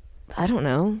 I don't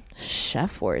know,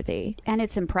 chef-worthy. And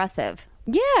it's impressive.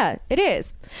 Yeah, it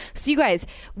is. So you guys,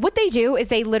 what they do is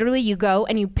they literally, you go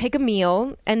and you pick a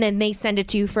meal, and then they send it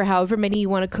to you for however many you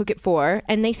want to cook it for,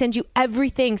 and they send you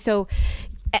everything. So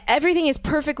everything is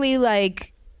perfectly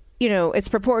like it's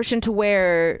proportioned to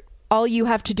where all you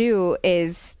have to do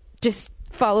is just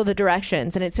follow the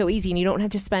directions, and it's so easy, and you don't have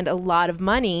to spend a lot of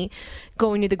money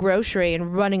going to the grocery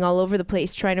and running all over the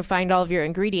place trying to find all of your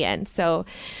ingredients. So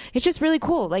it's just really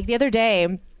cool. Like the other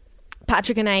day,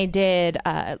 Patrick and I did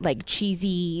like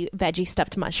cheesy veggie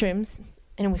stuffed mushrooms,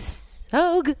 and it was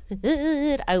so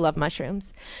good. I love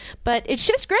mushrooms, but it's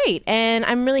just great, and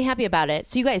I'm really happy about it.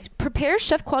 So you guys, prepare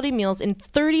chef quality meals in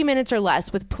 30 minutes or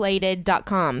less with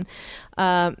Plated.com,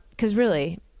 because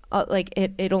really, like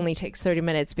it only takes 30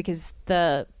 minutes, because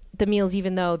the meals,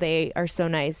 even though they are so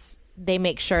nice, they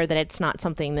make sure that it's not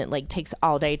something that like takes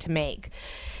all day to make.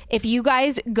 If you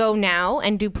guys go now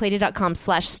and do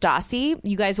Plated.com/Stassi,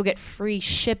 you guys will get free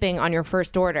shipping on your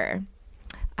first order.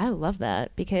 I love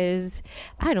that because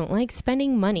I don't like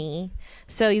spending money.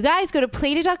 So you guys go to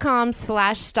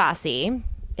Plated.com/Stassi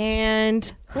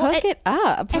and hook it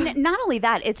up. And not only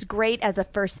that, it's great as a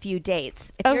first few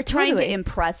dates. If you're trying to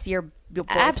impress your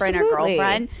boyfriend or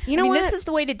girlfriend, this is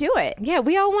the way to do it. Yeah,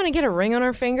 we all want to get a ring on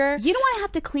our finger. You don't want to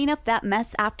have to clean up that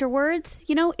mess afterwards.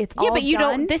 It's all but you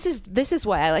done. don't. This is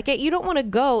why I like it. You don't want to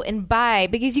go and buy,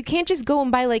 because you can't just go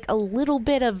and buy like a little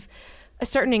bit of a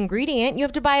certain ingredient. You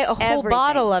have to buy a whole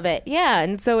bottle of it. Yeah,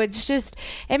 and so it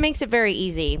makes it very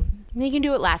easy. You can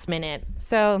do it last minute.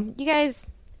 So you guys,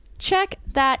 check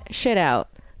that shit out.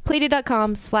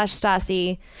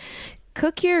 Plated.com/Stassi.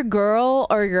 Cook your girl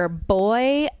or your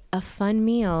boy a fun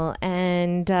meal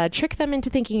and trick them into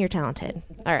thinking you're talented.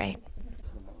 All right.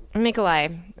 Nikolai.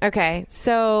 Okay.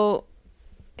 So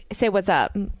say what's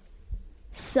up.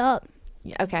 Sup.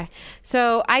 Okay.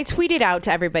 So I tweeted out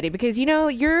to everybody because,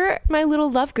 you're my little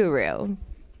love guru.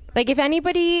 Like if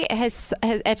anybody saw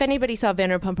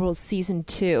Vanderpump Rules season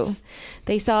 2,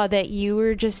 they saw that you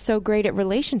were just so great at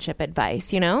relationship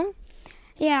advice,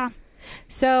 Yeah.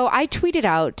 So I tweeted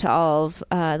out to all of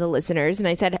the listeners, and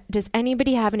I said, does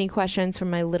anybody have any questions for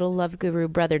my little love guru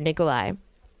brother, Nikolai?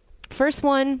 First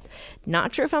one,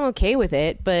 not sure if I'm okay with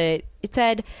it, but it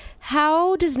said,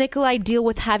 how does Nikolai deal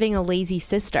with having a lazy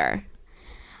sister?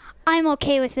 I'm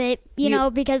okay with it,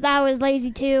 because I was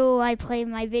lazy too. I play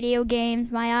my video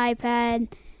games, my iPad.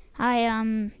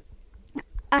 I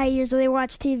usually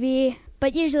watch TV,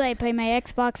 but usually I play my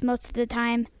Xbox most of the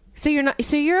time. So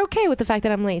you're okay with the fact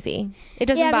that I'm lazy? It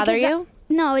doesn't bother you?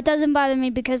 No, it doesn't bother me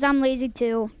because I'm lazy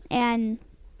too, and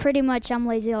pretty much I'm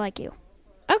lazy like you.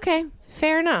 Okay,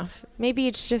 fair enough. Maybe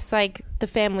it's just like the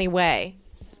family way.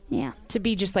 Yeah. To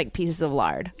be just like pieces of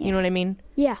lard. Yeah. You know what I mean?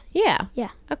 Yeah. Yeah. Yeah.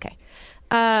 Okay.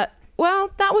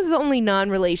 Well, that was the only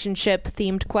non-relationship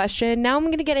themed question. Now I'm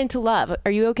going to get into love.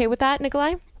 Are you okay with that,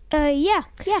 Nikolai? Yeah.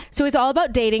 Yeah. So it's all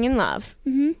about dating and love.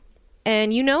 Mm-hmm.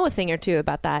 And you know a thing or two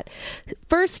about that.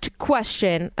 First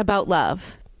question about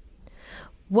love.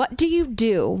 What do you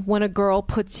do when a girl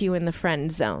puts you in the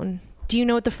friend zone? Do you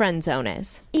know what the friend zone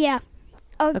is? Yeah.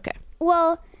 Okay.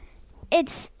 Well,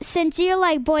 it's since you're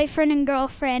like boyfriend and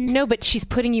girlfriend. No, but she's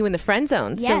putting you in the friend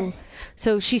zone. Yes.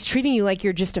 So she's treating you like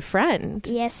you're just a friend.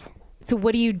 Yes. So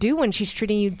what do you do when she's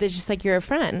treating you just like you're a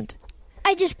friend?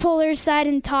 I just pull her aside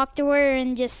and talk to her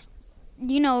and just,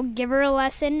 give her a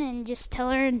lesson and just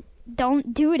tell her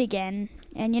don't do it again.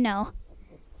 And,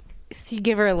 So you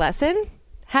give her a lesson?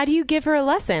 How do you give her a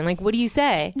lesson? Like, what do you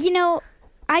say?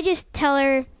 I just tell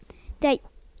her that,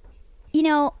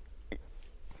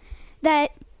 that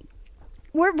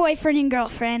we're boyfriend and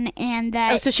girlfriend and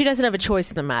that... Oh, so she doesn't have a choice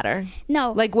in the matter?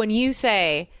 No. Like, when you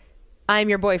say, I'm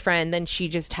your boyfriend, then she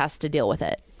just has to deal with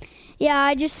it? Yeah,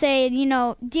 I just say,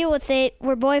 deal with it.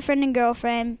 We're boyfriend and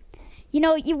girlfriend.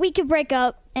 We could break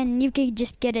up and you could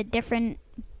just get a different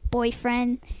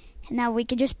boyfriend and now we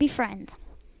could just be friends.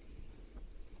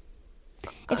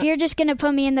 If you're just going to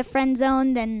put me in the friend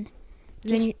zone, then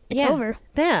it's over.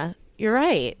 Yeah, you're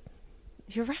right.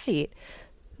 You're right.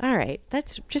 All right.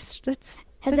 That's...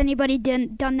 Has anybody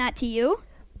done that to you?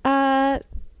 I'm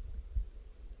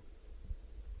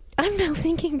now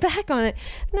thinking back on it.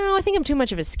 No, I think I'm too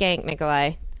much of a skank,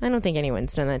 Nikolai. I don't think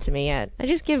anyone's done that to me yet. I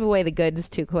just give away the goods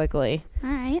too quickly. All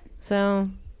right. So,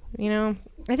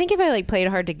 I think if I played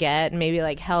hard to get and maybe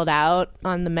held out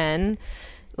on the men,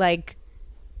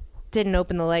 didn't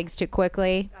open the legs too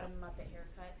quickly. Got a Muppet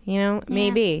haircut.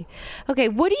 Maybe. Okay,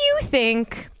 what do you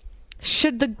think?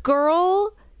 Should the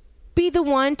girl be the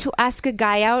one to ask a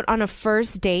guy out on a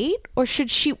first date? Or should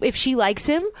she, if she likes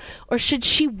him, or should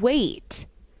she wait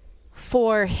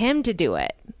for him to do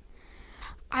it?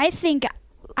 I think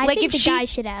the guy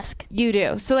should ask. You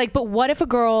do. So but what if a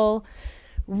girl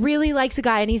really likes a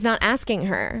guy and he's not asking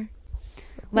her?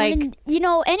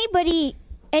 Anybody,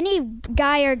 any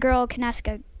guy or girl can ask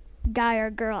a guy or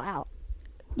girl out.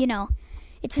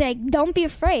 It's don't be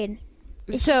afraid.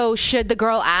 So should the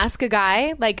girl ask a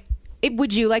guy? Like,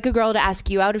 would you like a girl to ask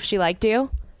you out if she liked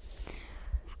you?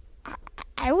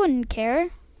 I wouldn't care.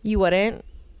 You wouldn't?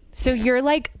 So you're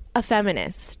like a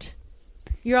feminist.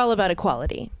 You're all about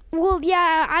equality. Well,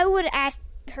 yeah, I would ask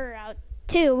her out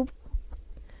too.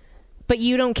 But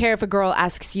you don't care if a girl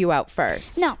asks you out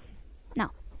first? No.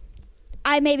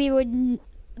 I maybe would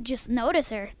just notice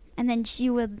her, and then she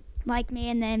would like me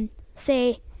and then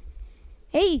say,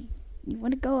 hey, you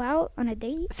want to go out on a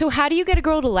date? So how do you get a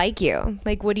girl to like you?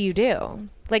 Like, what do you do?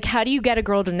 Like, how do you get a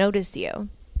girl to notice you?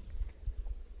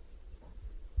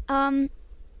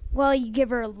 Well, you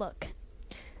give her a look.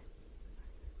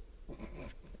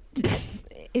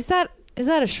 Is that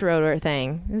a Schroeder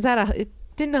thing?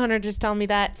 Didn't Hunter just tell me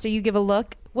that? So you give a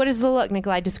look? What is the look,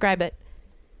 Nikolai? Describe it.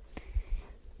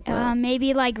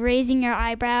 Maybe like raising your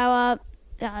eyebrow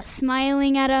up,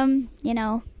 smiling at him, you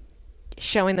know.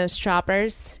 Showing those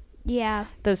choppers? Yeah.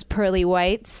 Those pearly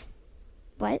whites?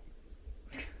 What?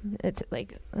 It's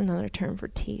like another term for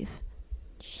teeth.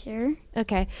 Sure.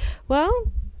 Okay. Well,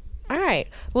 all right.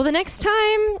 Well, the next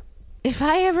time, if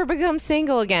I ever become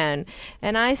single again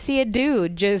and I see a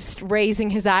dude just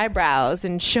raising his eyebrows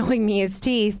and showing me his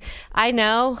teeth, I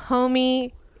know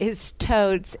homie is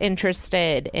totes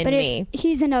interested in me. If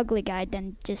he's an ugly guy,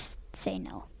 then just say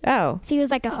no. Oh. If he was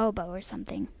like a hobo or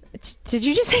something. Did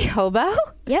you just say hobo?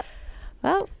 Yep.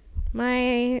 Well,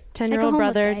 my 10-year-old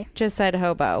brother guy just said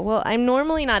hobo. Well, I'm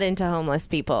normally not into homeless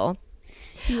people.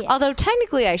 Yeah. Although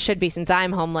technically I should be since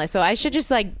I'm homeless, so I should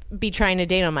just like be trying to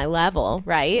date on my level,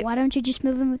 right? Why don't you just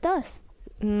move in with us?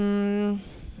 I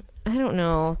don't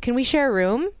know. Can we share a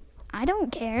room? I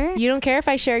don't care. You don't care if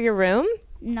I share your room?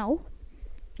 No.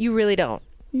 You really don't?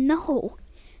 No.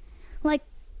 Like,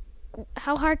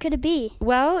 how hard could it be?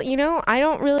 Well, I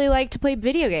don't really like to play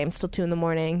video games till 2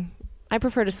 a.m. I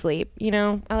prefer to sleep.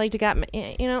 I like to get,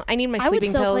 I need my sleeping pills. I would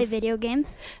still play video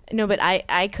games. No, but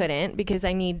I couldn't because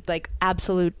I need like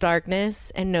absolute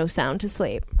darkness and no sound to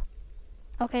sleep.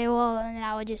 Okay, well, then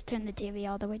I would just turn the TV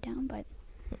all the way down, but.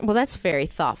 Well, that's very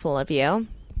thoughtful of you.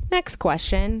 Next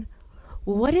question.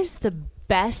 What is the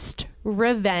best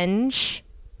revenge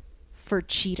for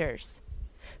cheaters?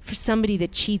 For somebody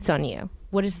that cheats on you?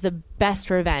 What is the best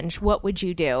revenge? What would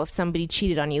you do if somebody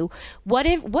cheated on you?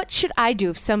 What should I do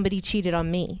if somebody cheated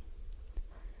on me?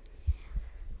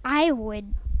 I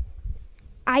would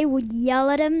yell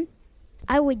at him.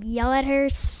 I would yell at her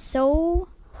so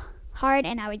hard,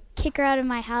 and I would kick her out of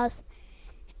my house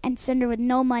and send her with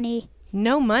no money.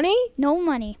 No money? No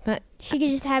money. But she could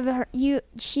just have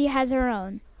she has her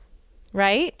own.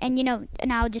 Right? And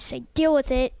and I would just say, deal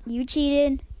with it. You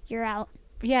cheated. You're out.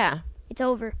 Yeah. It's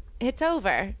over. It's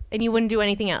over. And you wouldn't do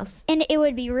anything else. And it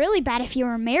would be really bad if you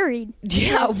were married.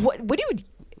 Yeah. What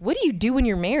do you do when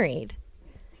you're married?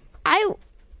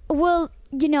 What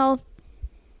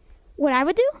I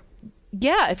would do?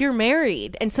 Yeah, if you're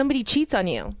married and somebody cheats on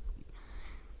you.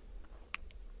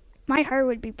 My heart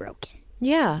would be broken.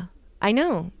 Yeah, I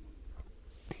know.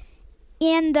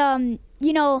 And,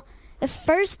 the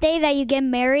first day that you get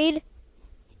married,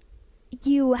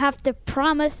 you have to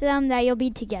promise them that you'll be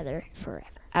together forever.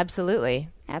 Absolutely.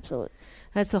 Absolutely.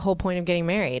 That's the whole point of getting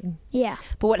married. Yeah.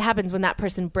 But what happens when that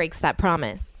person breaks that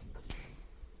promise?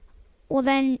 Well,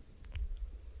 then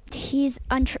she's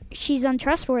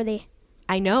untrustworthy.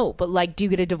 I know, but do you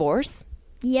get a divorce?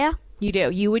 Yeah. You do.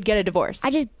 You would get a divorce.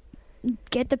 I just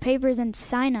get the papers and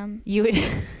sign them. You would.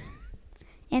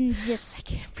 And just. I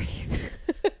can't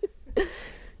breathe.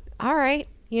 All right.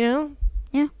 Yeah.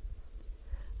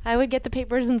 I would get the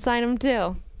papers and sign them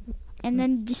too. And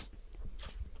then just.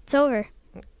 It's over.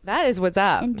 That is what's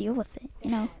up. And deal with it,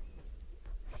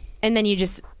 And then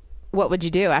what would you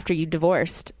do after you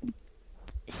divorced?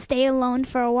 Stay alone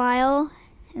for a while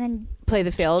and then play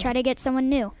the field. Try to get someone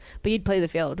new. But you'd play the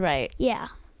field, right? Yeah.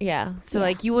 Yeah. So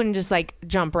you wouldn't just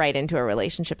jump right into a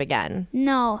relationship again.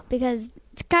 No, because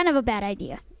it's kind of a bad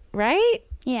idea. Right?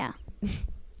 Yeah.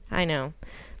 I know.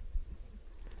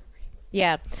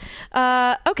 Yeah.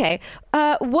 Okay.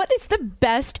 What is the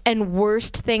best and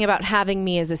worst thing about having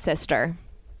me as a sister?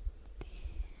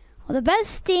 Well, the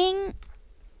best thing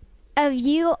of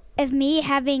me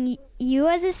having you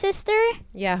as a sister.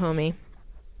 Yeah, homie.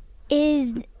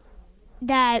 Is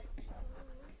that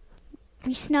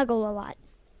we snuggle a lot.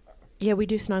 Yeah, we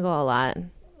do snuggle a lot.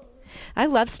 I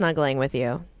love snuggling with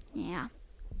you. Yeah.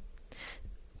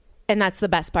 And that's the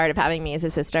best part of having me as a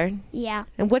sister? Yeah.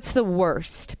 And what's the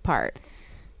worst part?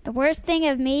 The worst thing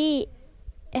of me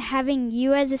having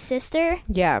you as a sister?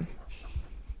 Yeah.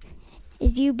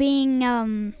 Is you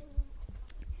being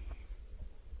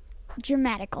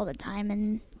dramatic all the time,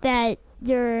 and that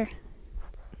you're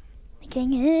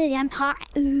thing. I'm hot.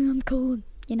 I'm cold.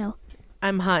 You know.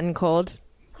 I'm hot and cold.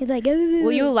 He's like,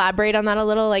 Will you elaborate on that a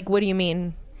little? Like, what do you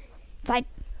mean? It's like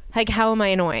how am I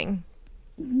annoying?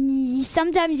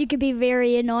 Sometimes you could be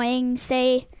very annoying.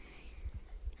 Say,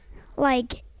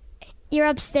 like, you're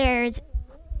upstairs,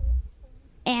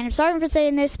 and I'm sorry for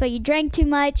saying this, but you drank too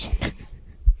much,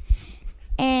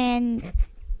 and,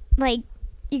 like,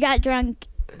 you got drunk,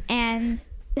 and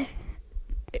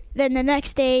then the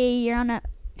next day you're on a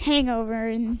hangover,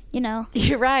 and, you know.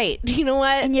 You're right. You know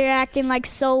what? And you're acting, like,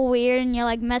 so weird, and you're,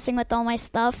 like, messing with all my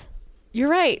stuff. You're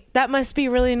right. That must be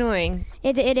really annoying.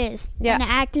 It is. Yeah. And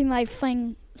acting like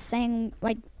saying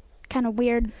like kind of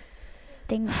weird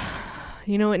things.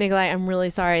 You know what, Nikolai? I'm really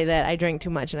sorry that I drink too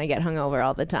much and I get hungover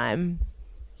all the time.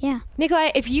 Yeah.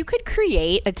 Nikolai, if you could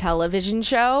create a television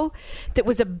show that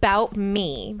was about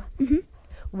me,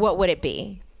 what would it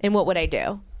be? And what would I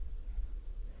do?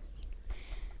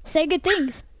 Say good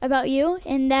things about you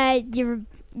and that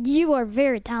you are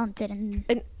very talented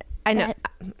and I know.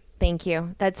 Thank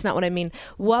you. That's not what I mean.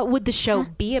 What would the show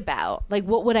be about? Like,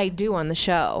 what would I do on the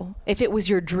show if it was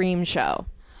your dream show?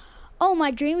 Oh,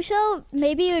 my dream show?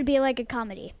 Maybe it would be like a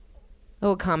comedy.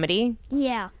 Oh, a comedy?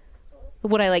 Yeah.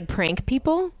 Would I, like, prank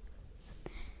people?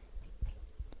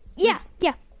 Yeah.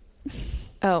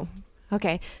 Oh,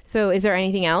 okay. So is there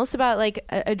anything else about, like,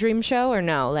 a dream show or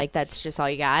no? Like, that's just all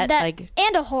you got?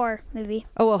 And a horror movie.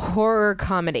 Oh, a horror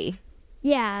comedy.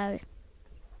 Yeah.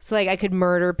 So, like, I could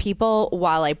murder people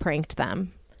while I pranked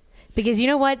them. Because you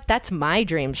know what? That's my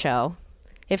dream show.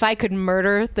 If I could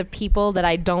murder the people that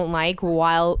I don't like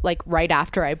while, like, right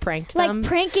after I pranked them. Like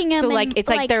pranking them. So, like, it's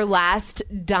like their last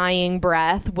dying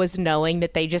breath was knowing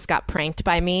that they just got pranked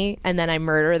by me, and then I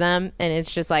murder them, and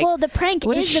it's just like, well, the prank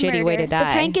what is a the shitty murder. way to die.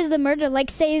 The prank is the murder.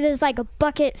 Like, say there's, like, a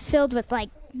bucket filled with,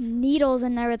 like, needles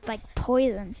in there with, like,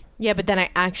 poison. Yeah, but then I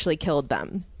actually killed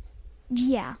them.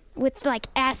 Yeah, with, like,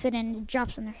 acid and it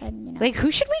drops on their head, you know. Like,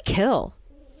 who should we kill?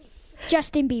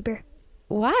 Justin Bieber.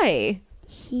 Why?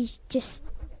 He's just...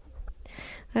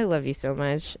 I love you so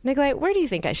much. Nikolai, where do you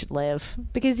think I should live?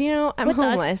 Because, you know, I'm With us.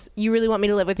 homeless. You really want me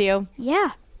to live with you?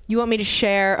 Yeah. You want me to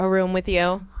share a room with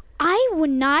you? I would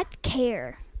not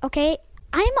care, okay?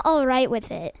 I'm all right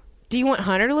with it. Do you want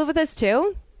Hunter to live with us,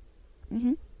 too?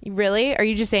 Mm-hmm. Really? Are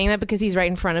you just saying that because he's right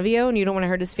in front of you and you don't want to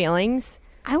hurt his feelings?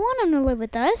 I want him to live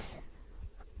with us.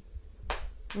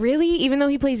 Really? Even though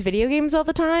he plays video games all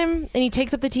the time and he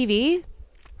takes up the TV?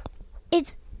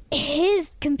 It's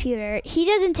his computer. He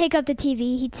doesn't take up the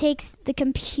TV. He takes the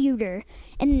computer.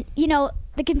 And, you know,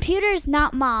 the computer's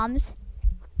not mom's.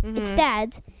 Mm-hmm. It's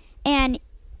dad's. And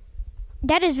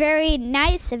that is very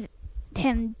nice of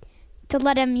him to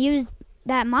let him use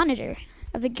that monitor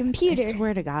of the computer. I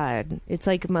swear to God. It's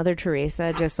like Mother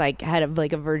Teresa just like had a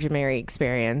Virgin Mary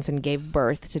experience and gave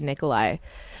birth to Nikolai.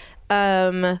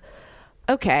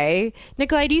 Okay.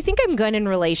 Nikolai, do you think I'm good in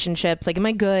relationships? Like, am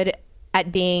I good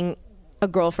at being a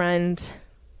girlfriend?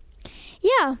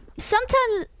 Yeah.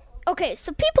 Sometimes, okay,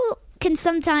 so people can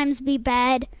sometimes be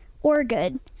bad or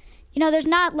good. You know, there's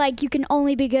not like you can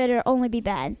only be good or only be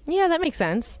bad. Yeah, that makes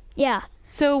sense. Yeah.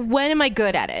 So when am I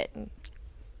good at it?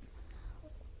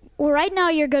 Well, right now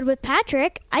you're good with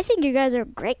Patrick. I think you guys are a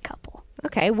great couple.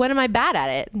 Okay. When am I bad at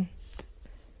it?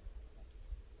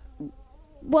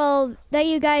 Well, that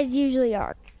you guys usually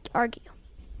argue.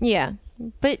 Yeah.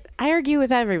 But I argue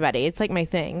with everybody. It's like my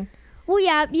thing. Well,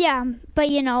 yeah. But,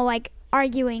 you know, like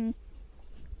arguing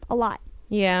a lot.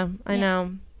 Yeah, I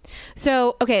know.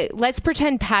 So, okay, let's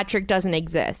pretend Patrick doesn't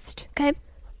exist. Okay.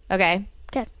 Okay?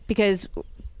 Okay. Because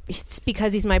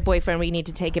he's my boyfriend, we need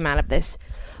to take him out of this.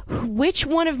 Which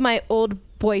one of my old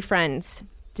boyfriends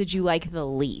did you like the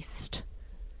least?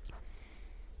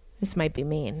 This might be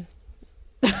mean.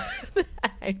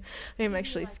 I'm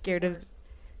actually scared of...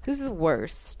 Who's the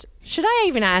worst? Should I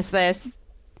even ask this?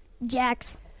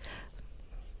 Jax.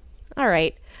 All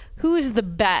right. Who is the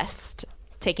best?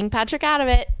 Taking Patrick out of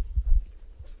it.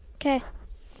 Okay.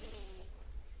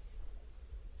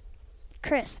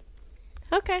 Chris.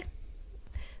 Okay.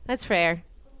 That's fair.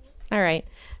 All right.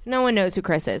 No one knows who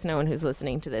Chris is. No one who's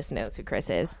listening to this knows who Chris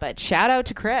is. But shout out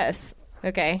to Chris.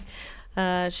 Okay.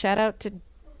 Shout out to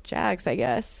Jax, I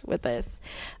guess, with this.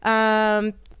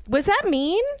 Was that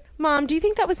mean? Mom, do you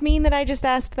think that was mean that I just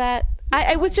asked that?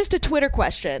 It was just a Twitter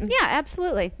question. Yeah,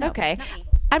 absolutely. No, okay.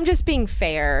 I'm just being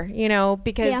fair, you know,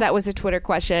 because that was a Twitter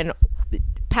question.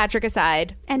 Patrick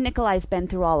aside. And Nikolai's been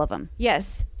through all of them.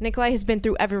 Yes. Nikolai has been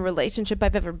through every relationship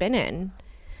I've ever been in.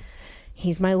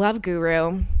 He's my love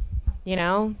guru. You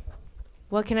know?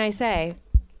 What can I say?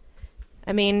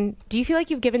 I mean, do you feel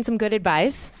like you've given some good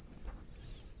advice?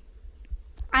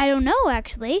 I don't know,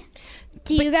 actually.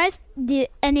 Do you guys,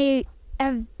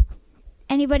 have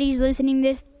anybody who's listening to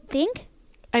this think?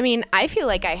 I mean, I feel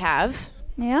like I have.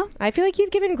 Yeah. I feel like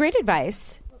you've given great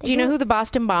advice. Do you know who the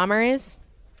Boston bomber is?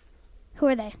 Who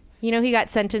are they? You know he got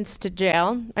sentenced to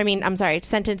jail.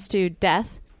 Sentenced to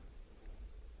death.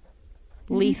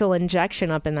 Lethal injection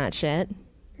up in that shit.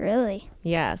 Really?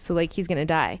 Yeah, so like he's gonna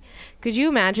die. Could you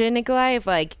imagine, Nikolai, if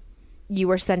like you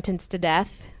were sentenced to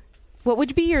death? What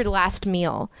would be your last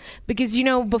meal? Because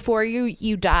before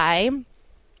you die,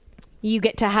 you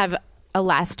get to have a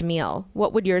last meal.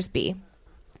 What would yours be?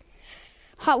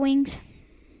 Hot wings.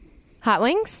 Hot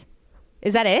wings?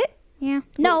 Is that it? Yeah.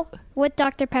 No, with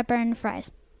Dr. Pepper and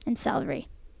fries and celery.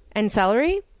 And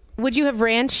celery? Would you have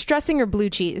ranch dressing or blue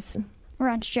cheese?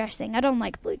 Ranch dressing. I don't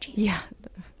like blue cheese. Yeah.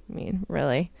 I mean,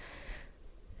 really.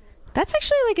 That's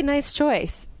actually like a nice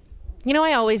choice.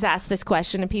 I always ask this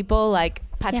question to people. Like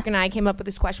Patrick and I came up with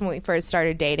this question when we first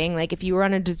started dating. Like if you were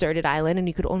on a deserted island and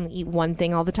you could only eat one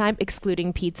thing all the time,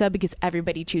 excluding pizza because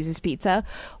everybody chooses pizza,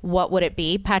 what would it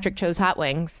be? Patrick chose hot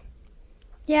wings.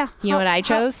 Yeah. You know what I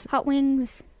chose? Hot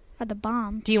wings are the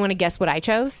bomb. Do you want to guess what I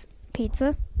chose?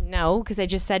 Pizza? No, because I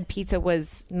just said pizza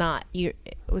was not. It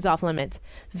was off limits.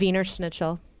 Wiener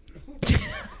Schnitzel.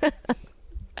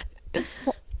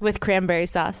 With cranberry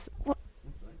sauce.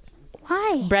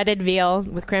 Why? Breaded veal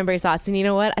with cranberry sauce. And you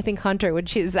know what? I think Hunter would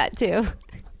choose that too.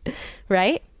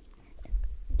 Right?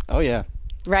 Oh, yeah.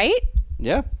 Right?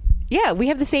 Yeah. Yeah, we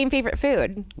have the same favorite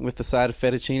food. With the side of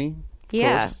fettuccine. Of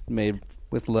Yeah. course, made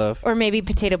with love. Or maybe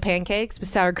potato pancakes with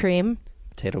sour cream.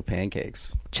 Potato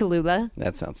pancakes. Cholula.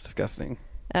 That sounds disgusting.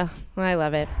 Oh, I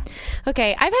love it.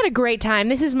 Okay, I've had a great time.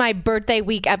 This is my birthday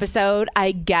week episode,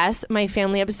 I guess, my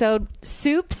family episode.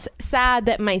 Soup's sad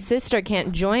that my sister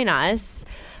can't join us,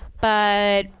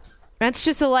 but that's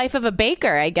just the life of a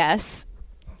baker, I guess.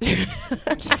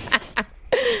 Right?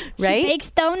 She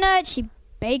bakes donuts, she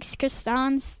bakes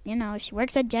croissants, she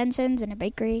works at Jensen's in a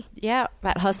bakery. Yeah,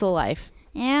 that hustle life.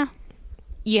 Yeah.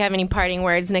 You have any parting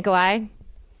words, Nikolai?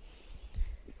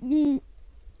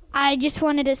 I just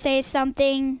wanted to say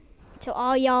something to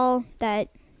all y'all that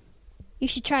you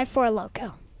should try Four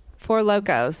Loko. Four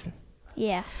Locos.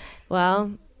 Yeah.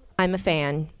 Well, I'm a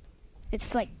fan.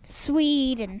 It's like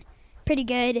sweet and pretty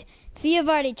good. If you have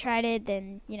already tried it,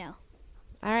 then, All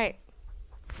right.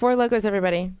 Four Locos,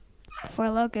 everybody. Four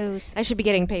Locos. I should be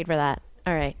getting paid for that.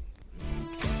 All right.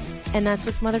 And that's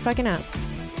what's motherfucking up.